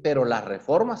 ¿sí? Pero las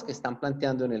reformas que están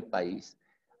planteando en el país.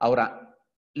 Ahora,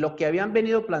 lo que habían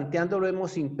venido planteando lo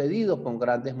hemos impedido con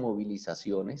grandes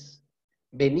movilizaciones.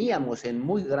 Veníamos en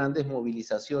muy grandes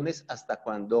movilizaciones hasta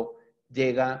cuando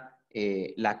llega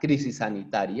la crisis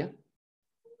sanitaria.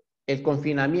 El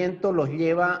confinamiento los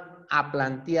lleva a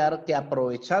plantear que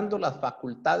aprovechando las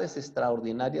facultades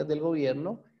extraordinarias del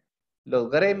gobierno, los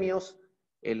gremios,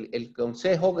 el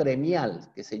consejo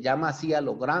gremial, que se llama así a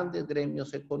los grandes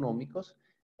gremios económicos,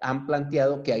 han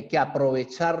planteado que hay que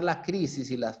aprovechar la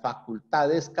crisis y las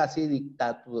facultades casi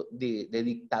de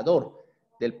dictador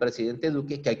del presidente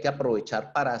Duque, que hay que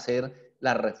aprovechar para hacer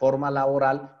la reforma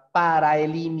laboral para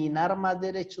eliminar más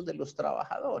derechos de los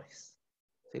trabajadores,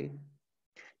 ¿sí?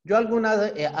 Yo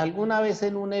alguna vez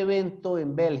en un evento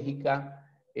en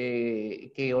Bélgica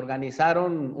que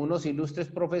organizaron unos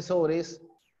ilustres profesores,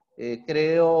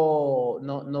 creo,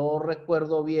 no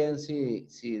recuerdo bien si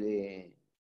de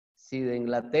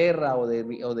Inglaterra o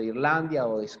de Irlanda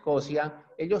o de Escocia,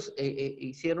 ellos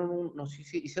hicieron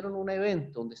un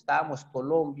evento donde estábamos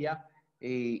Colombia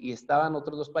y estaban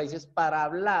otros dos países para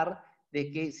hablar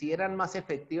de que si eran más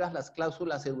efectivas las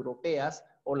cláusulas europeas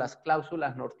o las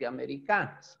cláusulas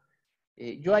norteamericanas.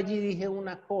 Yo allí dije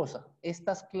una cosa,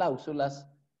 estas cláusulas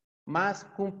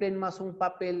cumplen más un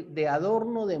papel de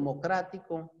adorno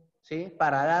democrático, ¿sí?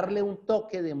 Para darle un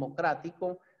toque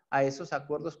democrático a esos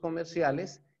acuerdos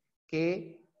comerciales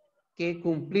que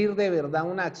cumplir de verdad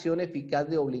una acción eficaz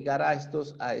de obligar a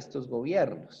estos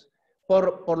gobiernos.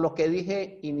 Por lo que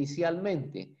dije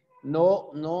inicialmente, no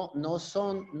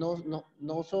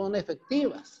son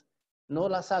efectivas, no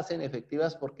las hacen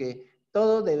efectivas porque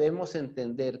todos debemos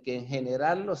entender que en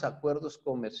general los acuerdos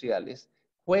comerciales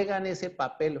juegan ese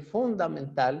papel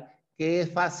fundamental que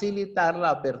es facilitar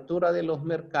la apertura de los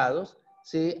mercados,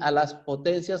 ¿sí? A las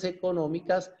potencias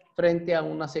económicas frente a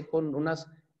unas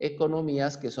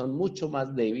economías que son mucho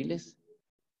más débiles,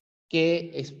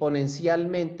 que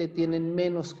exponencialmente tienen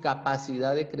menos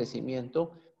capacidad de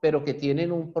crecimiento, pero que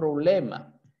tienen un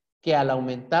problema, que al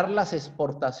aumentar las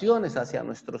exportaciones hacia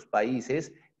nuestros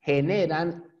países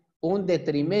generan un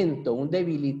detrimento, un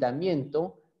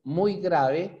debilitamiento muy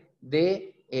grave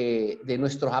de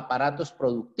nuestros aparatos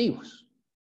productivos.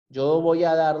 Yo voy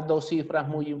a dar dos cifras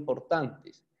muy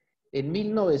importantes. En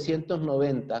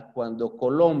 1990, cuando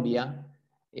Colombia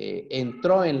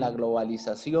entró en la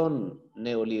globalización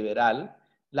neoliberal,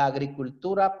 la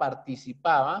agricultura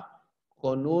participaba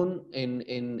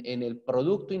en el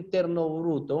Producto Interno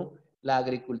Bruto, la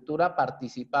agricultura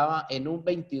participaba en un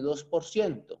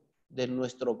 22% de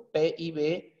nuestro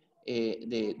PIB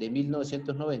de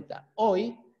 1990.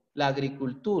 Hoy, la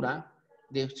agricultura,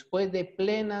 después de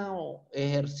pleno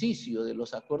ejercicio de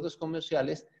los acuerdos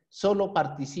comerciales, solo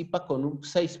participa con un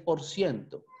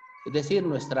 6%. Es decir,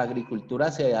 nuestra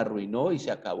agricultura se arruinó y se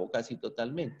acabó casi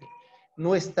totalmente.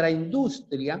 Nuestra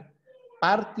industria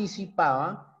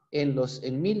participaba en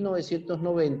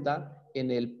 1990 en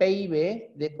el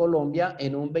PIB de Colombia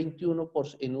en un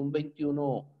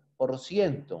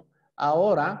 21%.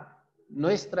 Ahora,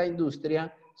 nuestra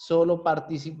industria solo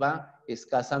participa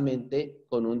escasamente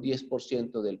con un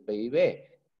 10% del PIB.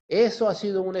 Eso ha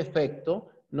sido un efecto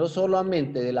no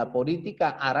solamente de la política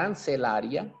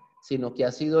arancelaria, sino que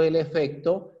ha sido el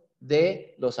efecto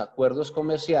de los acuerdos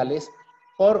comerciales,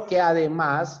 porque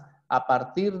además, a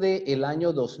partir del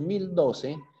año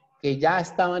 2012, que ya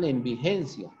estaban en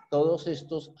vigencia todos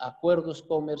estos acuerdos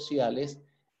comerciales,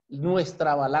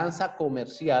 nuestra balanza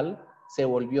comercial se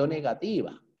volvió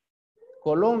negativa.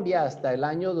 Colombia hasta el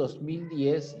año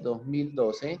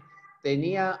 2010-2012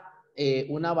 tenía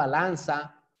una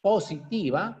balanza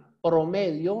positiva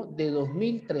promedio de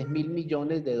 2.000, 3.000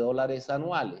 millones de dólares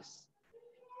anuales.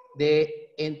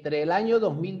 Entre el año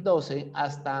 2012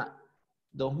 hasta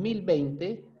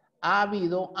 2020 ha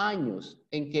habido años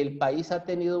en que el país ha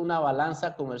tenido una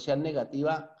balanza comercial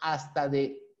negativa hasta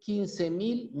de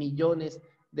 15.000 millones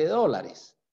de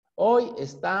dólares. Hoy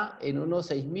está en unos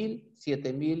 6.000,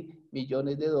 7.000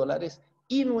 millones de dólares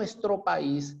y nuestro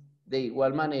país de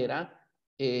igual manera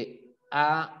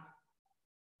ha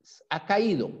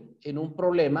caído en un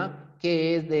problema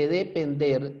que es de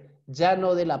depender ya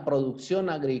no de la producción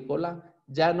agrícola,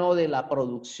 ya no de la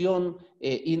producción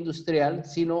industrial,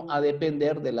 sino a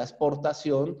depender de la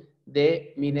exportación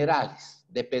de minerales.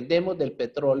 Dependemos del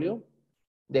petróleo,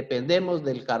 dependemos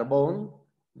del carbón,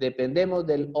 dependemos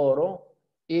del oro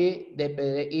y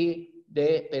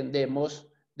dependemos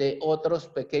de otros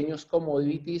pequeños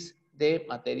commodities de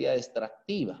materia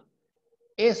extractiva.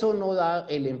 Eso no da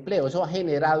el empleo. Eso ha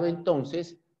generado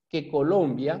entonces que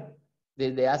Colombia,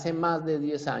 desde hace más de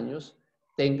 10 años,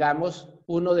 tengamos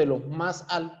uno de los más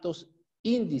altos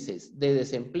índices de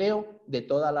desempleo de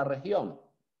toda la región.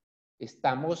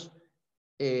 Estábamos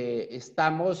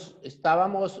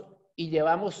y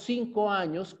llevamos 5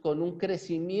 años con un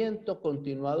crecimiento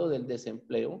continuado del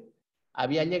desempleo.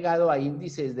 Había llegado a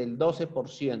índices del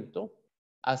 12%.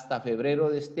 hasta febrero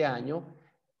de este año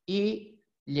y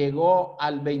llegó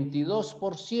al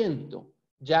 22%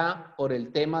 ya por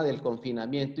el tema del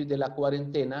confinamiento y de la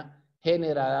cuarentena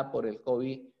generada por el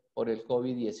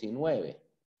COVID-19.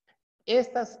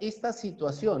 Estas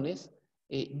situaciones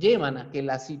llevan a que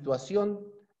la situación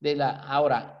de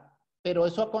ahora, pero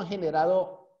eso ha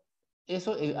generado,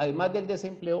 además del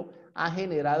desempleo, ha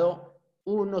generado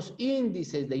unos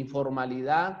índices de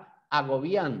informalidad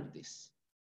agobiantes.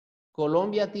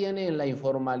 Colombia tiene en la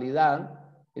informalidad,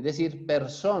 es decir,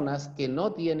 personas que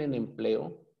no tienen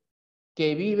empleo,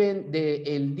 que viven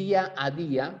del día a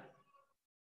día,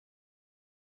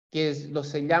 que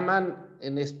se llaman,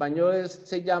 en español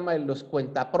se llama los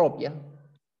cuentapropia.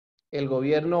 El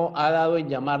gobierno ha dado en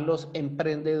llamarlos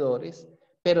emprendedores,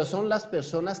 pero son las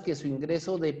personas que su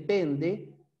ingreso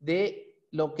depende de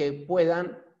lo que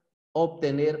puedan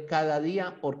obtener cada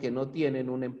día porque no tienen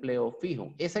un empleo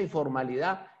fijo. Esa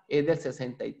informalidad es del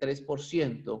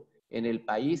 63% en el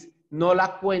país. No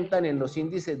la cuentan en los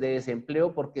índices de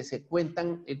desempleo porque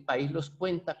el país los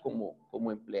cuenta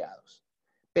como empleados.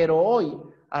 Pero hoy,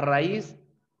 a raíz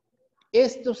de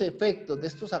estos efectos de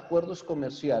estos acuerdos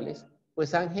comerciales,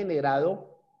 pues han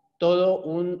generado todo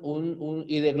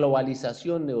y de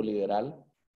globalización neoliberal,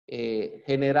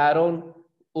 generaron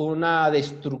una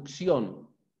destrucción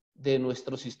de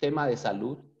nuestro sistema de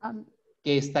salud,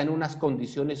 que está en unas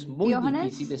condiciones muy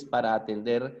difíciles para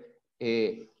atender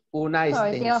una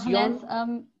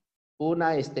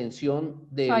extensión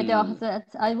del... Sorry, Diogenes,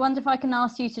 I wonder if I can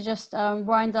ask you to just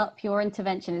wind up your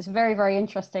intervention. It's very, very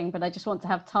interesting, but I just want to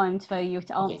have time for you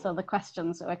to answer the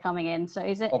questions that are coming in. So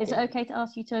is it okay to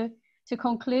ask you to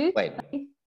conclude? Bueno,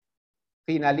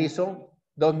 finalizo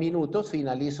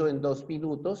en 2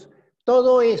 minutos.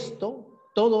 Todo esto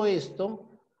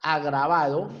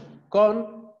agravado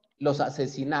con los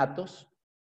asesinatos,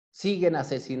 siguen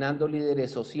asesinando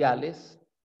líderes sociales,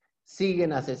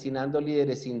 siguen asesinando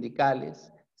líderes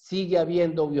sindicales, sigue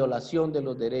habiendo violación de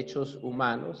los derechos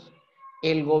humanos.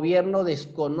 El gobierno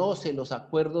desconoce los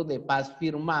acuerdos de paz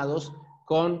firmados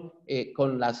con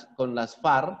las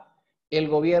FARC. El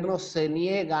gobierno se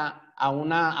niega a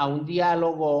un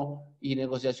diálogo y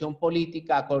negociación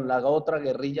política con la otra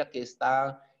guerrilla que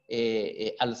está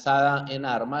alzada en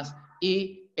armas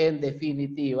y, en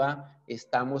definitiva,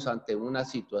 estamos ante una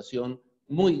situación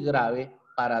muy grave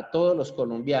para todos los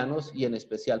colombianos y en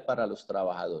especial para los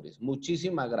trabajadores.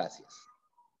 Muchísimas gracias.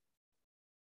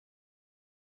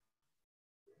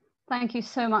 Thank you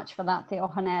so much for that,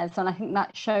 Diogenes. And I think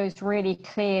that shows really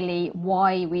clearly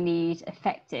why we need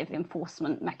effective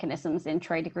enforcement mechanisms in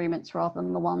trade agreements rather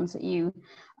than the ones that you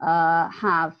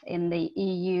have in the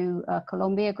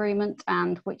EU-Colombia agreement,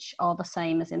 and which are the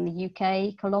same as in the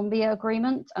UK-Colombia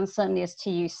agreement. And certainly as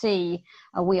TUC,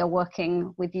 we are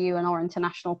working with you and our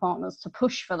international partners to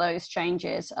push for those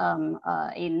changes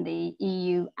in the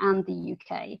EU and the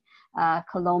UK.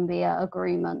 Colombia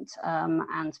agreement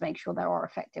and to make sure there are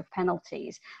effective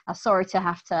penalties. Sorry to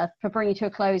have to bring you to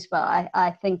a close, but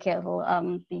I think it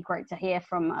will be great to hear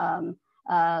from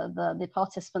the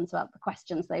participants about the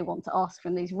questions they want to ask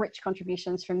from these rich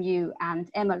contributions from you and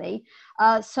Emily.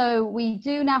 So we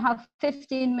do now have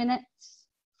 15 minutes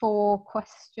for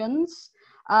questions.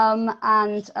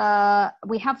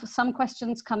 We have some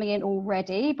questions coming in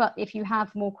already, but if you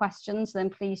have more questions, then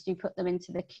please do put them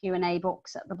into the Q&A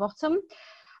box at the bottom.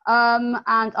 And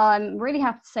I'm really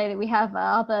happy to say that we have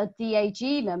other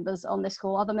DAG members on this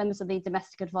call, other members of the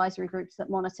domestic advisory groups that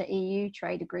monitor EU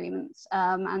trade agreements.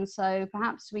 And so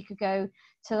perhaps we could go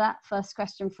to that first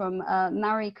question from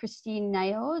Marie-Christine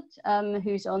Nayaud,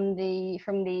 who's from the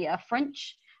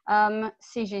French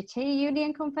CGT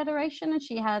Union Confederation, and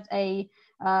she had a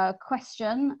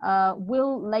question.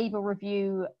 Will Labour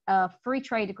review free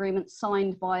trade agreements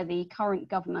signed by the current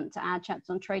government to add chapters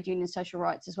on trade union social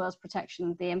rights as well as protection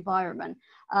of the environment?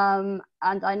 And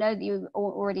I know that you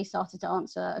already started to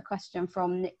answer a question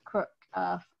from Nick Crook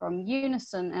from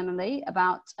Unison, Emily,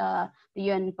 about the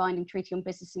UN binding treaty on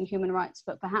business and human rights,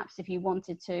 but perhaps if you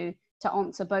wanted to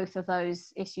answer both of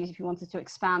those issues, if you wanted to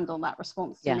expand on that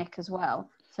response to Nick as well.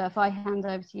 So if I hand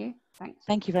over to you, thanks.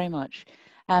 Thank you very much.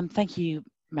 Thank you,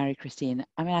 Marie-Christine.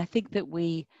 I mean, I think that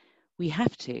we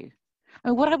have to. I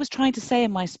mean, what I was trying to say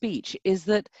in my speech is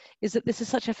that this is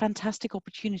such a fantastic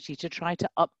opportunity to try to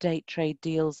update trade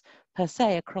deals per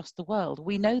se across the world.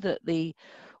 We know that the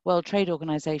World Trade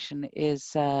Organization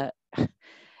is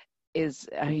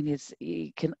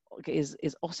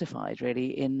ossified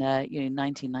really in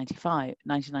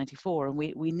 1994, and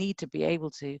we need to be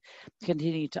able to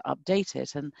continue to update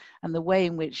it, and the way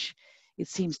in which it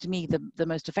seems to me the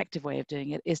most effective way of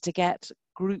doing it is to get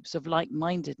groups of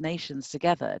like-minded nations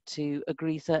together to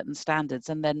agree certain standards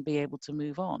and then be able to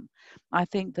move on. I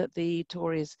think that the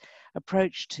Tories'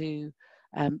 approach to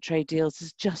trade deals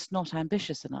is just not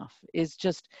ambitious enough. It's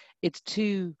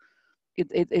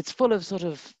full of sort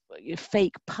of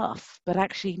fake puff, but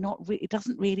actually it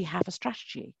doesn't really have a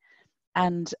strategy.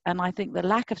 And I think the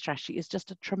lack of strategy is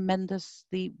just a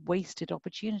tremendously wasted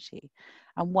opportunity,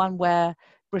 and one where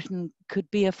Britain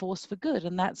could be a force for good.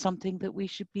 And that's something that we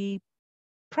should be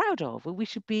proud of, or we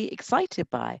should be excited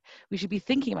by. We should be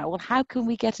thinking about, well, how can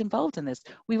we get involved in this?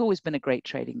 We've always been a great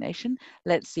trading nation.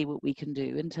 Let's see what we can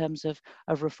do in terms of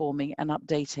reforming and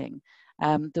updating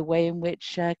the way in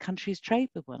which countries trade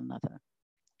with one another.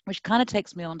 Which kind of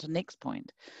takes me on to Nick's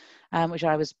point, which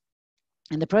I was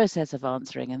in the process of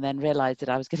answering and then realized that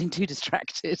I was getting too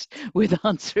distracted with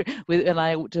and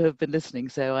I ought to have been listening,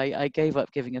 so I gave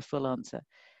up giving a full answer.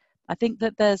 I think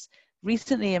that there's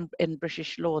recently in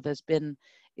British law, there's been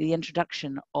the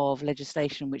introduction of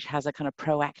legislation which has a kind of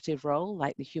proactive role,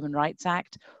 like the Human Rights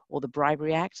Act or the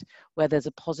Bribery Act, where there's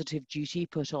a positive duty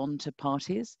put on to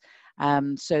parties,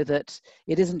 so that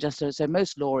it isn't just so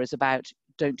most law is about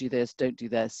don't do this,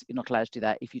 you're not allowed to do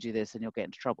that. If you do this, then you'll get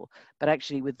into trouble. But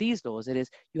actually with these laws, it is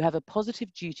you have a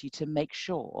positive duty to make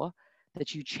sure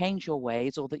that you change your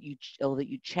ways, or that you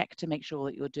check to make sure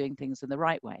that you're doing things in the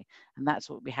right way. And that's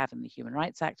what we have in the Human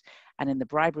Rights Act. And in the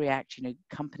Bribery Act,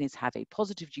 companies have a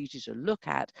positive duty to look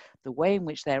at the way in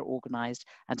which they're organized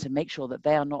and to make sure that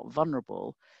they are not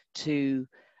vulnerable to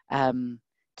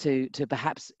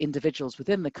perhaps individuals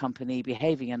within the company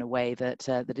behaving in a way that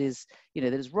is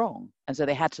wrong. And so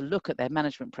they had to look at their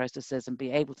management processes and be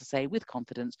able to say with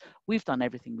confidence, we've done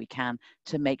everything we can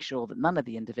to make sure that none of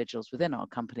the individuals within our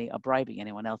company are bribing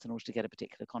anyone else in order to get a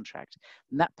particular contract.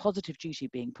 And that positive duty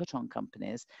being put on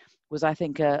companies was, I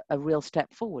think, a real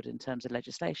step forward in terms of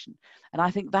legislation. And I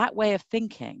think that way of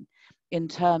thinking in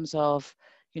terms of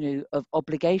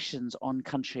obligations on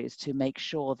countries to make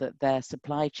sure that their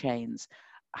supply chains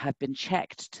have been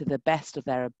checked to the best of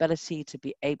their ability to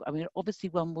be able, obviously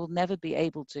one will never be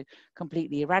able to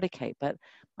completely eradicate, but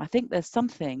I think there's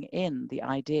something in the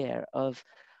idea of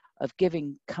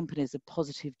giving companies a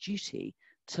positive duty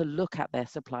to look at their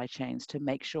supply chains to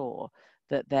make sure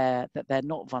that they're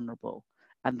not vulnerable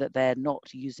and that they're not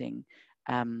using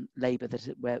labor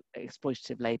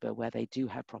exploitative labor where they do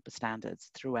have proper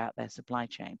standards throughout their supply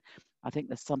chain. I think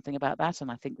there's something about that, and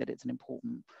I think that it's an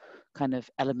important kind of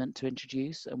element to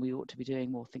introduce, and we ought to be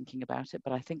doing more thinking about it.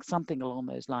 But I think something along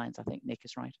those lines, I think Nick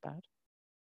is right about.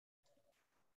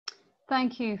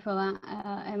 Thank you for that,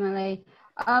 Emily.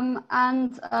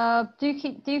 Do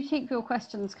keep your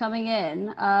questions coming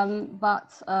in. I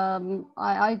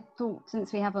thought,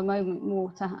 since we have a moment more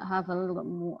to have a little bit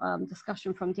more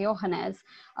discussion from Diogenes,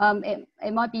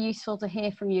 it might be useful to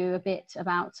hear from you a bit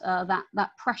about that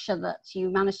pressure that you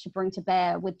managed to bring to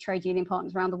bear with trade union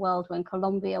partners around the world when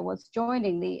Colombia was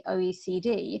joining the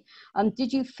OECD.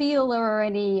 Did you feel there were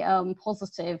any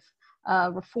positive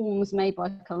reforms made by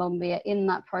Colombia in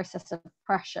that process of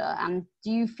pressure, and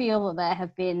do you feel that there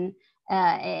have been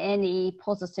any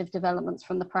positive developments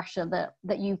from the pressure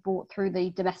that you've brought through the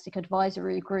domestic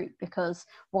advisory group? Because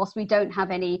whilst we don't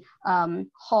have any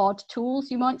hard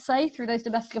tools, you might say, through those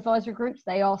domestic advisory groups,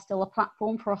 they are still a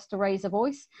platform for us to raise a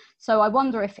voice. So I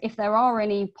wonder if there are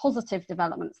any positive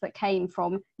developments that came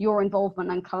from your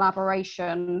involvement and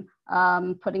collaboration,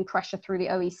 putting pressure through the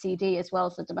OECD as well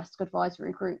as the domestic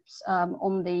advisory groups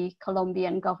on the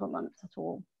Colombian government at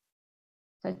all.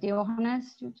 So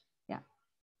Diogenes, yeah.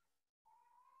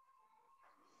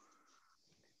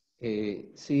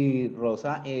 Sí,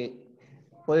 Rosa.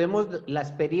 La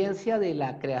experiencia de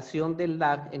la creación del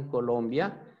DAC en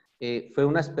Colombia fue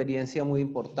una experiencia muy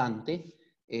importante.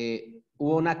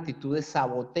 Hubo una actitud de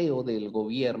saboteo del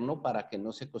gobierno para que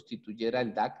no se constituyera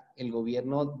el DAC. El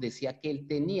gobierno decía que él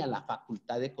tenía la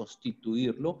facultad de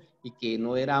constituirlo y que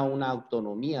no era una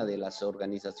autonomía de las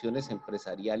organizaciones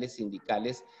empresariales,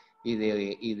 sindicales y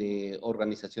de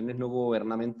organizaciones no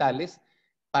gubernamentales.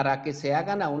 Para que se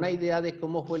hagan a una idea de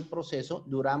cómo fue el proceso,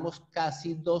 duramos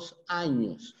casi 2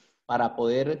 años para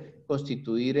poder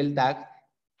constituir el DAC,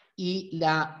 y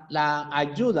la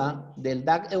ayuda del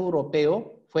DAC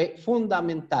europeo fue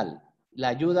fundamental. La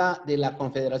ayuda de la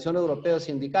Confederación Europea de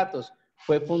Sindicatos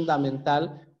fue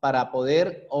fundamental para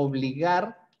poder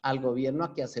obligar al gobierno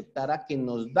a que aceptara que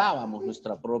nos dábamos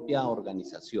nuestra propia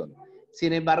organización.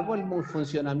 Sin embargo, el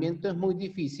funcionamiento es muy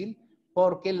difícil,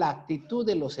 porque la actitud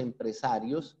de los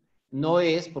empresarios no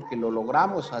es, porque lo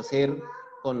logramos hacer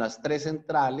con las 3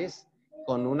 centrales,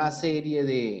 con una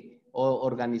serie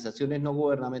organizaciones no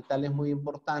gubernamentales muy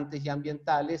importantes y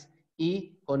ambientales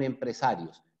y con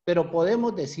empresarios. Pero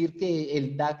podemos decir que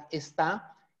el DAC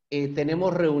está,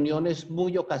 tenemos reuniones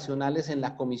muy ocasionales en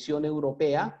la Comisión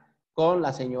Europea con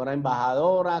la señora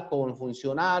embajadora, con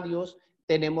funcionarios,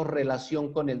 tenemos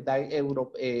relación con el DAC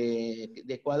de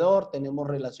Ecuador, tenemos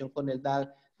relación con el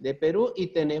DAC de Perú y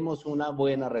tenemos una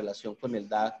buena relación con el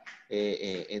DAC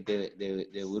de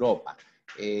Europa.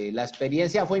 La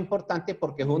experiencia fue importante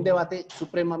porque fue un debate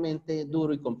supremamente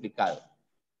duro y complicado.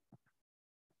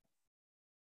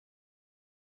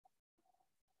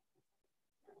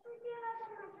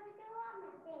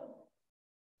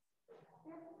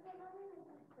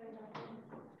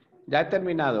 Ya he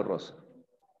terminado, Rosa.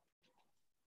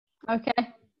 Okay.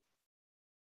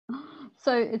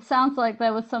 So it sounds like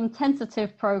there was some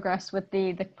tentative progress with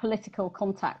the political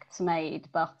contacts made,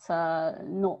 but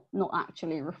not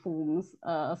actually reforms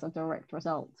as a direct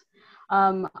result.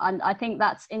 And I think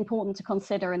that's important to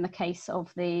consider in the case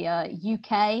of the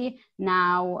UK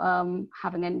now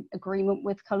having an agreement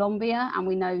with Colombia, and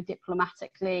we know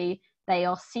diplomatically they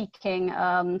are seeking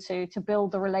to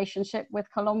build the relationship with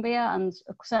Colombia, and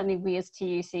certainly we as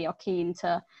TUC are keen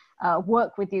to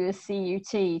work with you as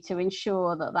CUT to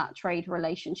ensure that that trade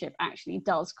relationship actually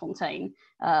does contain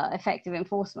effective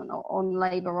enforcement on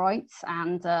labour rights,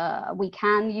 and we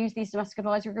can use these domestic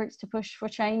advisory groups to push for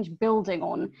change, building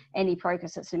on any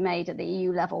progress that's been made at the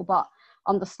EU level, but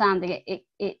understanding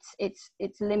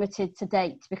it's limited to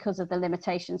date because of the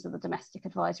limitations of the domestic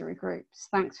advisory groups.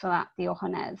 Thanks for that,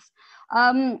 Diogenes.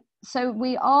 So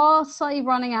we are slightly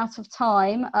running out of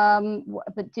time,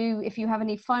 but if you have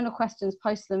any final questions,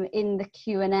 post them in the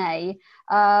Q&A.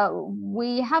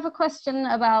 We have a question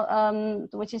about,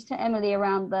 which is to Emily,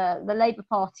 around the Labour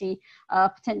Party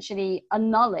potentially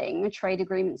annulling trade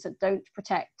agreements that don't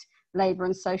protect labour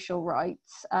and social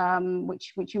rights,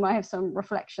 which you might have some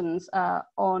reflections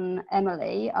on,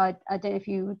 Emily. I don't know if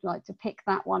you would like to pick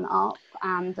that one up,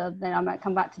 and then I might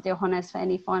come back to Diogenes for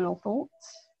any final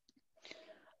thoughts.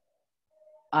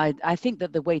 I think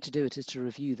that the way to do it is to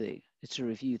review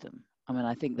them. I mean,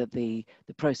 I think that the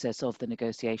process of the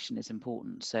negotiation is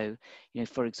important. So, you know,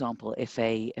 for example, if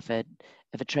a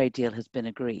trade deal has been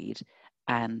agreed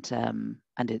and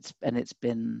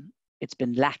it's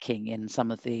been lacking in some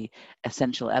of the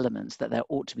essential elements that there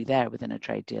ought to be there within a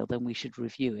trade deal, then we should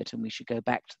review it and we should go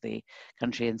back to the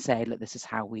country and say, look, this is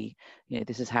how we, you know,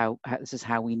 this is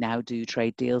how we now do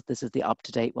trade deals. This is the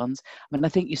up-to-date ones. I mean, I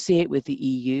think you see it with the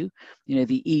EU. You know,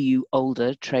 the EU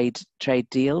older trade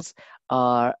deals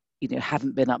are, you know,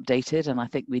 haven't been updated, and I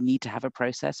think we need to have a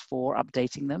process for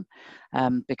updating them,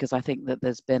 because I think that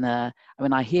there's been I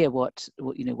mean, I hear what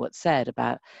you know, what's said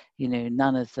about, you know,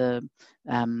 none of the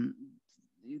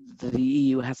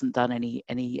EU hasn't done any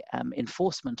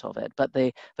enforcement of it, but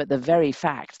the very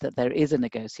fact that there is a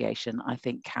negotiation, I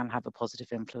think, can have a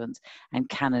positive influence and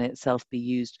can in itself be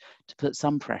used to put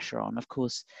some pressure on. Of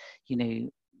course, you know,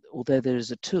 although there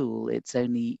is a tool, it's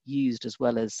only used as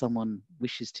well as someone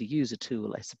wishes to use a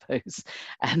tool, I suppose,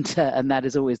 and that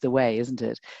is always the way, isn't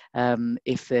it?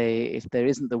 If there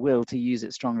isn't the will to use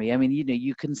it strongly, I mean, you know,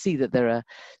 you can see that there are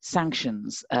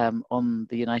sanctions on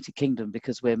the United Kingdom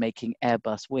because we're making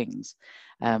Airbus wings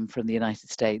from the United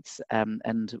States,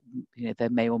 and you know, there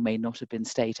may or may not have been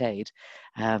state aid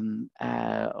on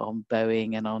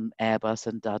Boeing and on Airbus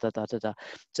and da da da da da.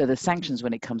 So there's sanctions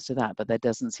when it comes to that, but there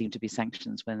doesn't seem to be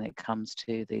sanctions when it comes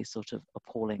to the sort of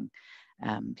appalling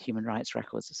human rights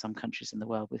records of some countries in the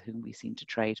world with whom we seem to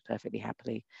trade perfectly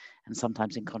happily, and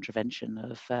sometimes in contravention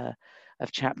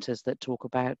of chapters that talk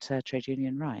about trade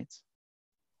union rights.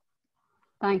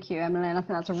 Thank you, Emily. And I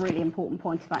think that's a really important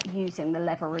point about using the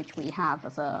leverage we have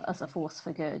as a force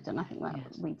for good. And I think that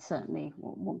yes, we certainly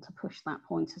want to push that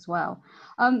point as well.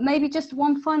 Maybe just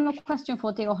one final question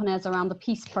for Diogenes around the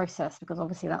peace process, because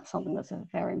obviously that's something that's a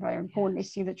very, very important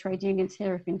issue that trade unions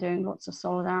here have been doing lots of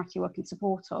solidarity work in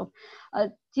support of.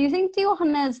 Do you think,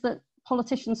 Diogenes, that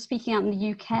politicians speaking out in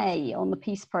the UK on the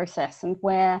peace process and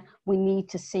where we need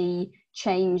to see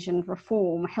change and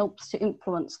reform helps to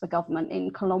influence the government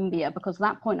in Colombia? Because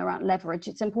that point around leverage,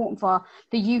 it's important for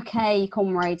the UK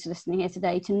comrades listening here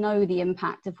today to know the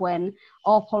impact of when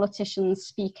our politicians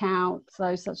speak out,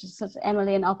 those such as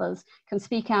Emily and others can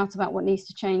speak out about what needs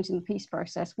to change in the peace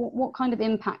process. What kind of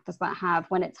impact does that have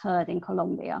when it's heard in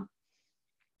Colombia?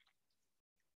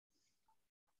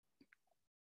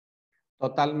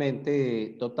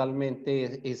 Totalmente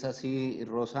es así,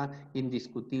 Rosa.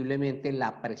 Indiscutiblemente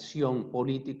la presión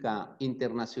política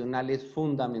internacional es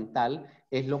fundamental,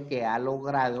 es lo que ha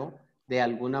logrado de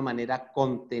alguna manera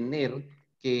contener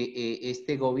que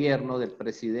este gobierno del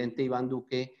presidente Iván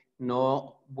Duque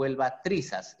no vuelva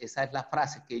trizas. Esa es la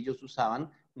frase que ellos usaban,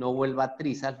 no vuelva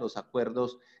trizas los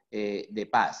acuerdos de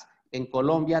paz. En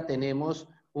Colombia tenemos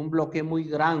un bloque muy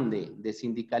grande de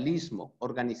sindicalismo,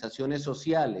 organizaciones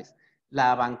sociales,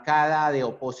 la bancada de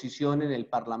oposición en el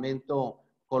Parlamento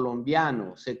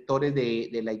colombiano, sectores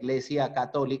de la Iglesia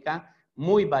Católica,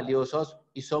 muy valiosos,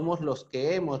 y somos los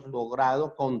que hemos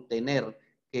logrado contener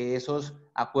que esos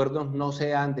acuerdos no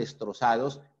sean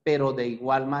destrozados, pero de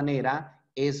igual manera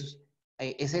es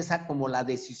esa como la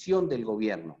decisión del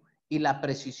gobierno y la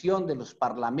precisión de los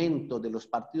parlamentos, de los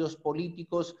partidos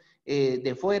políticos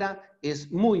de fuera es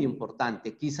muy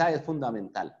importante, quizá es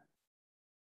fundamental.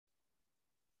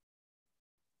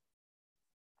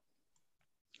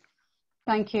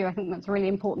 Thank you. I think that's really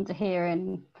important to hear,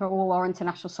 and for all our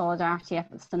international solidarity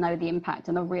efforts, to know the impact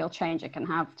and the real change it can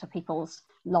have to people's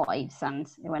lives. And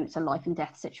when it's a life and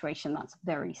death situation, that's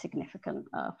very significant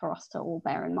for us to all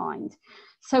bear in mind.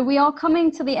 So we are coming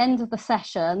to the end of the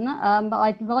session, but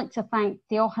I'd like to thank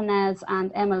Diogenes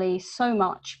and Emily so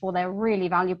much for their really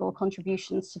valuable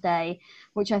contributions today,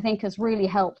 which I think has really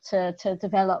helped to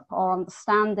develop our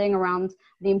understanding around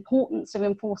the importance of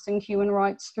enforcing human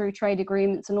rights through trade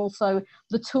agreements, and also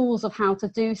the tools of how to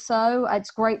do so. It's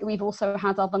great that we've also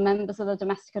had other members of the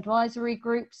domestic advisory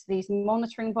groups, these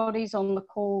monitoring bodies, on the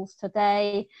calls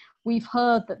today. We've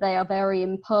heard that they are very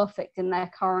imperfect in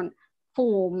their current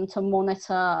form to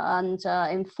monitor and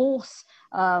enforce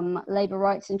labour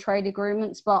rights in trade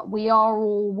agreements, but we are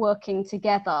all working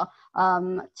together,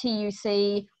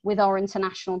 TUC, with our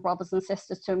international brothers and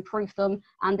sisters to improve them.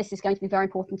 And this is going to be very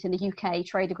important in the UK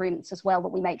trade agreements as well, that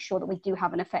we make sure that we do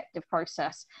have an effective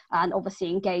process, and obviously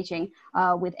engaging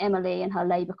with Emily and her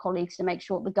Labour colleagues to make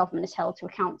sure that the government is held to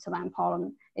account to that in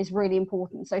Parliament is really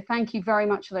important. So thank you very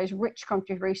much for those rich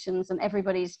contributions and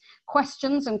everybody's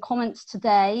questions and comments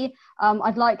today.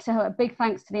 I'd like to have a big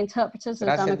thanks to the interpreters who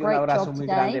have done a great job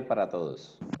today. Grande para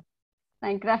todos.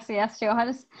 Gracias,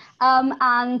 Johannes.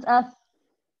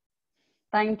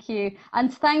 Thank you.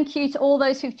 And thank you to all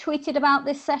those who've tweeted about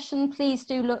this session. Please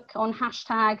do look on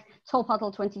hashtag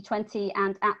Tolpuddle 2020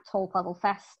 and at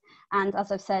TolpuddleFest. And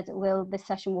as I've said, this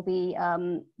session will be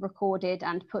recorded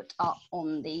and put up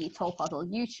on the Tolpuddle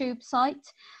YouTube site.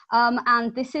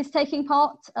 And this is taking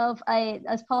part of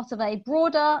as part of a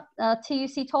broader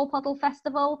TUC Tolpuddle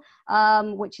Festival,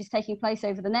 which is taking place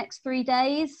over the next 3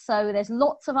 days. So there's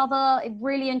lots of other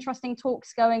really interesting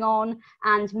talks going on,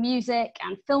 and music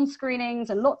and film screenings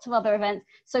and lots of other events.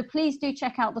 So please do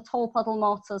check out the Tolpuddle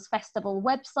Martyrs Festival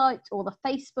website or the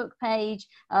Facebook page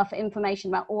for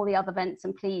information about all the other events,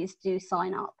 and please do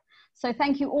sign up. So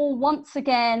thank you all once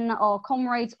again, our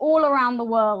comrades all around the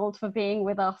world, for being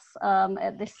with us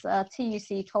at this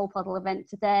TUC Tolpuddle event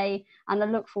today. And I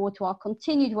look forward to our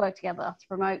continued work together to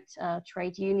promote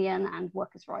trade union and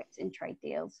workers' rights in trade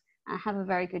deals. Have a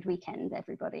very good weekend,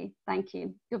 everybody. Thank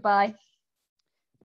you. Goodbye.